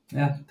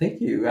 Yeah,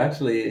 thank you.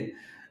 Actually,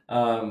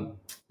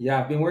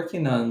 I've been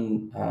working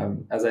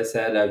on, as I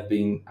said,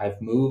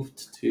 I've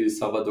moved to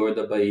Salvador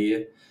da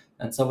Bahia,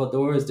 and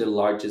Salvador is the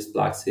largest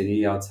Black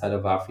city outside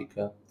of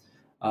Africa.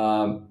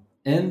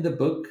 In the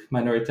book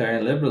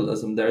Minoritarian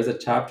Liberalism, there is a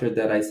chapter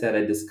that I said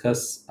I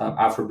discuss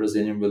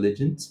Afro-Brazilian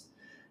religions,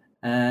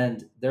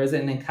 and there is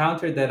an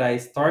encounter that I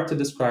start to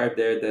describe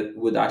there that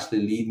would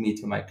actually lead me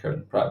to my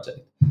current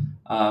project.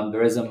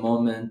 There is a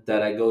moment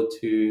that I go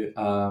to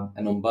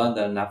an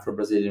Umbanda, an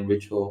Afro-Brazilian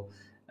ritual,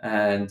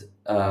 and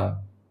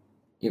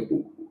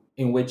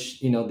in which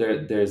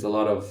there's a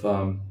lot of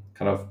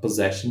kind of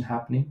possession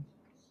happening,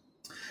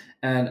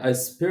 and a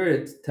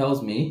spirit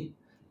tells me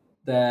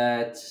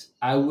that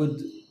I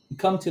would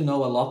come to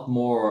know a lot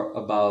more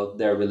about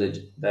their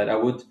religion, that I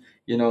would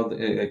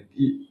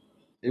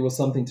it was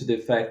something to the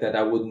effect that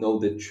I would know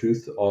the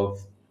truth of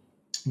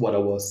what I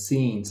was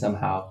seeing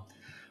somehow.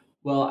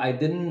 Well, I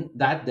didn't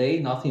that day.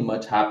 Nothing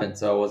much happened,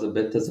 so I was a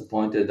bit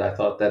disappointed. I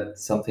thought that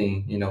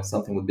something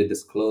would be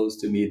disclosed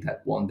to me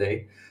that one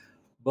day.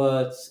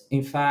 But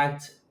in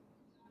fact,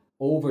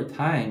 over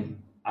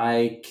time,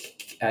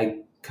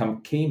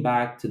 came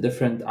back to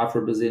different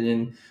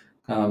Afro-Brazilian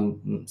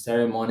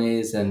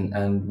ceremonies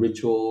and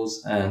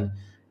rituals, and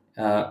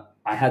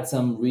I had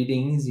some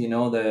readings.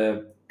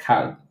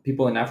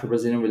 People in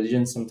Afro-Brazilian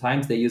religion,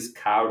 sometimes they use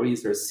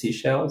cowries or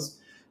seashells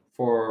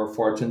for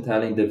fortune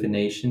telling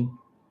divination.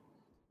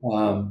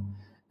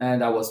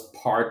 And I was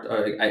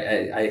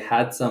I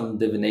had some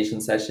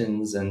divination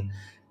sessions, and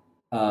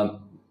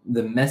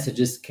the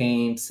messages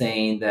came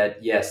saying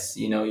that yes,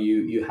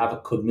 you have a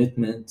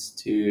commitment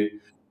to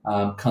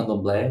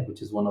Candomblé,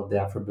 which is one of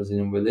the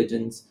Afro-Brazilian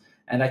religions.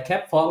 And I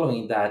kept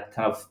following that,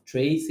 kind of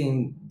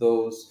tracing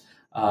those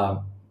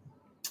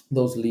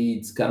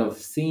leads, kind of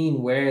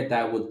seeing where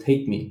that would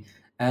take me.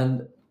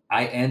 And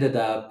I ended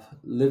up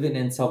living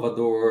in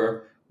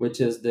Salvador,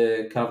 which is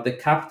the kind of the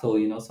capital.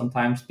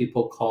 Sometimes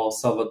people call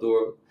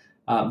Salvador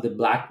the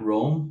Black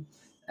Rome,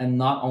 and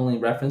not only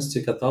in reference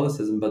to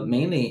Catholicism, but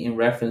mainly in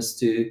reference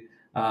to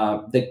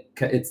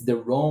it's the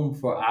Rome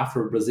for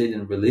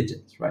Afro-Brazilian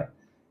religions, right?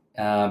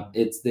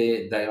 It's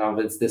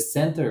the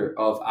center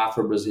of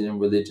Afro-Brazilian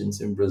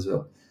religions in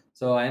Brazil.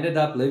 So I ended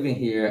up living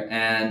here,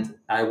 and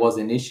I was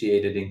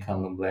initiated in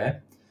Candomblé.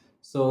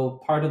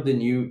 So part of the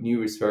new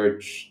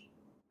research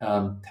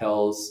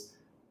tells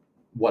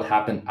what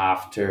happened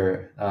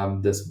after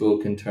this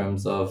book in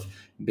terms of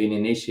being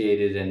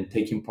initiated and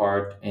taking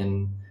part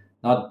in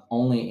not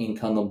only in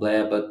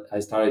Candomblé, but I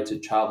started to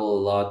travel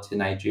a lot to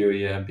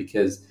Nigeria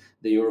because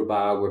the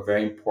Yoruba were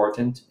very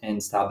important in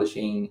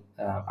establishing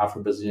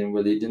Afro-Brazilian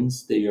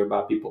religions, the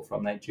Yoruba people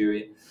from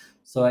Nigeria.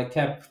 So I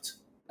kept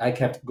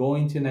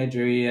going to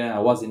Nigeria. I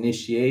was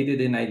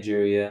initiated in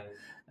Nigeria.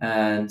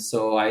 And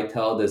so I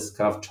tell this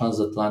kind of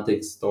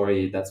transatlantic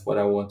story. That's what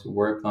I want to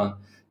work on,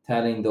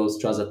 telling those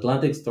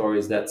transatlantic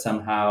stories that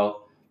somehow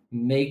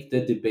make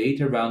the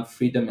debate around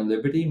freedom and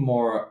liberty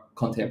more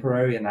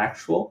contemporary and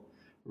actual,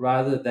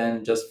 rather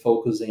than just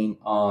focusing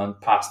on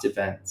past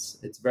events.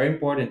 It's very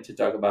important to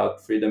talk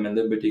about freedom and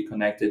liberty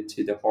connected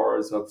to the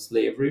horrors of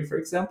slavery, for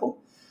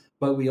example,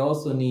 but we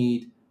also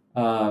need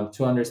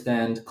to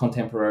understand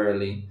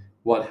contemporarily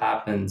what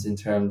happens in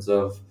terms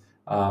of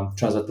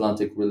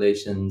transatlantic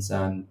relations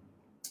and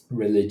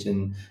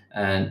religion,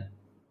 and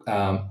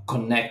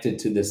connected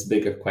to this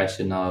bigger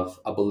question of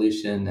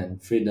abolition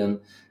and freedom.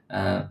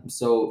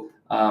 So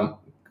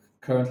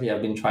currently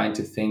I've been trying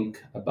to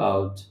think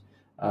about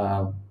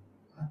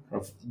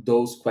of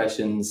those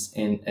questions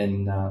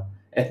in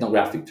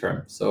ethnographic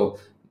terms. So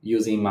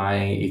using my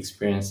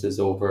experiences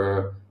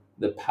over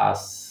the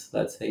past,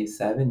 let's say,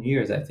 7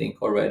 years, I think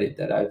already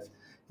that I've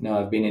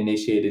been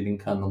initiated in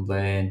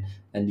Candomblé,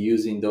 and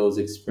using those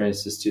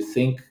experiences to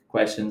think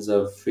questions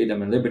of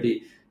freedom and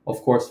liberty, of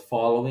course,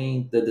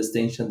 following the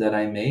distinction that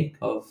I make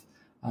of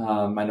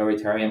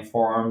minoritarian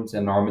forms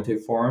and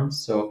normative forms.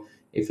 So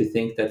if you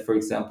think that, for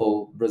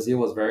example, Brazil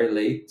was very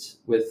late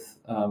with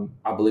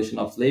abolition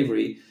of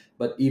slavery,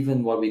 but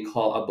even what we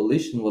call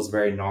abolition was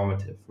very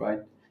normative,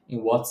 right?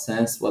 In what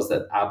sense was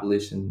that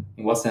abolition?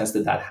 In what sense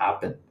did that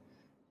happen,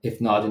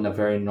 if not in a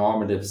very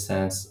normative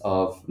sense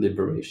of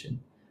liberation?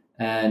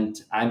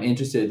 And I'm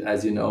interested,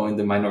 as you know, in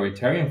the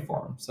minoritarian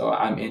form. So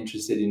I'm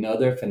interested in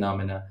other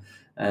phenomena.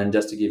 And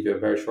just to give you a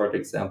very short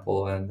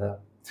example,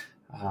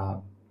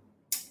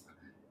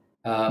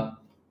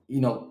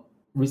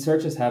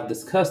 researchers have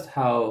discussed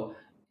how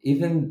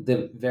even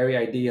the very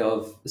idea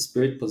of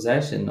spirit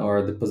possession,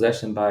 or the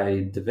possession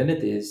by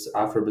divinities, in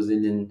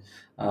Afro-Brazilian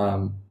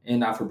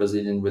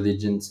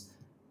religions,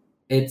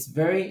 it's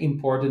very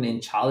important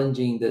in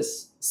challenging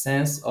this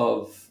sense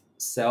of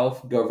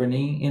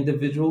self-governing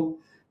individual,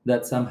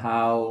 that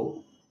somehow,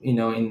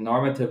 in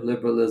normative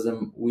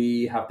liberalism,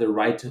 we have the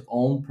right to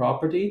own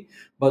property,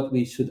 but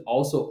we should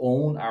also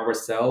own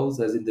ourselves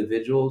as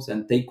individuals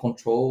and take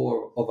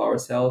control of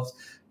ourselves,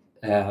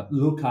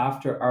 look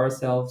after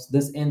ourselves.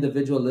 This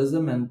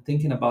individualism and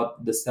thinking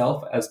about the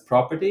self as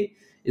property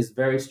is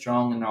very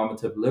strong in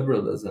normative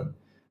liberalism.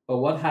 But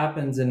what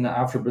happens in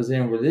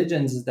Afro-Brazilian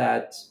religions is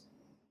that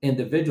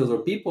individuals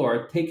or people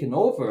are taken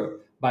over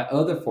by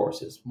other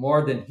forces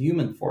more than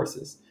human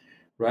forces,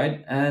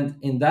 right? And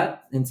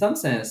in some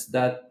sense,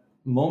 that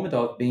moment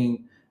of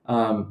being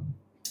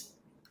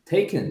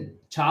taken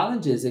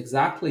challenges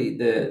exactly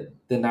the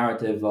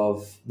narrative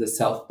of the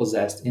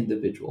self-possessed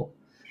individual.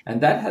 And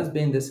that has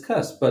been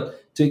discussed.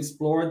 But to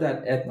explore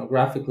that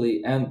ethnographically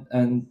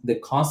and the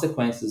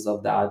consequences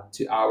of that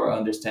to our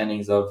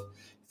understandings of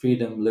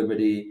freedom,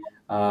 liberty,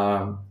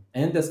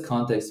 in this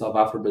context of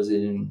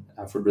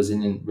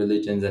Afro-Brazilian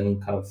religions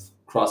and kind of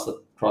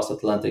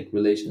cross-Atlantic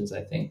relations,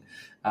 I think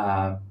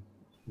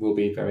will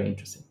be very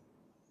interesting.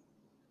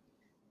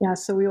 Yeah,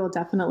 so we will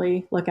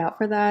definitely look out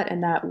for that,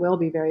 and that will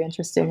be very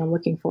interesting. I'm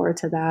looking forward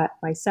to that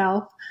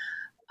myself.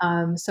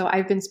 So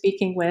I've been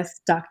speaking with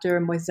Dr.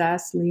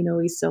 Moisés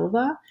Lino e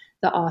Silva,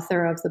 the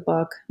author of the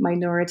book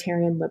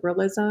Minoritarian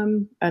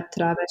Liberalism, A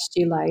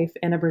Travesti Life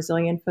in a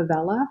Brazilian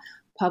Favela,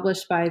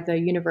 published by the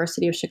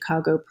University of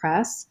Chicago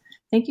Press.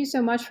 Thank you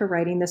so much for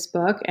writing this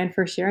book and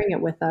for sharing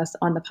it with us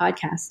on the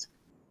podcast.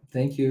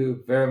 Thank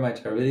you very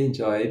much. I really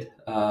enjoyed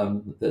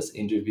this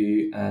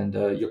interview, and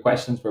your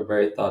questions were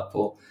very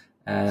thoughtful,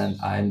 and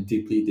I'm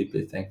deeply,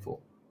 deeply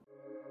thankful.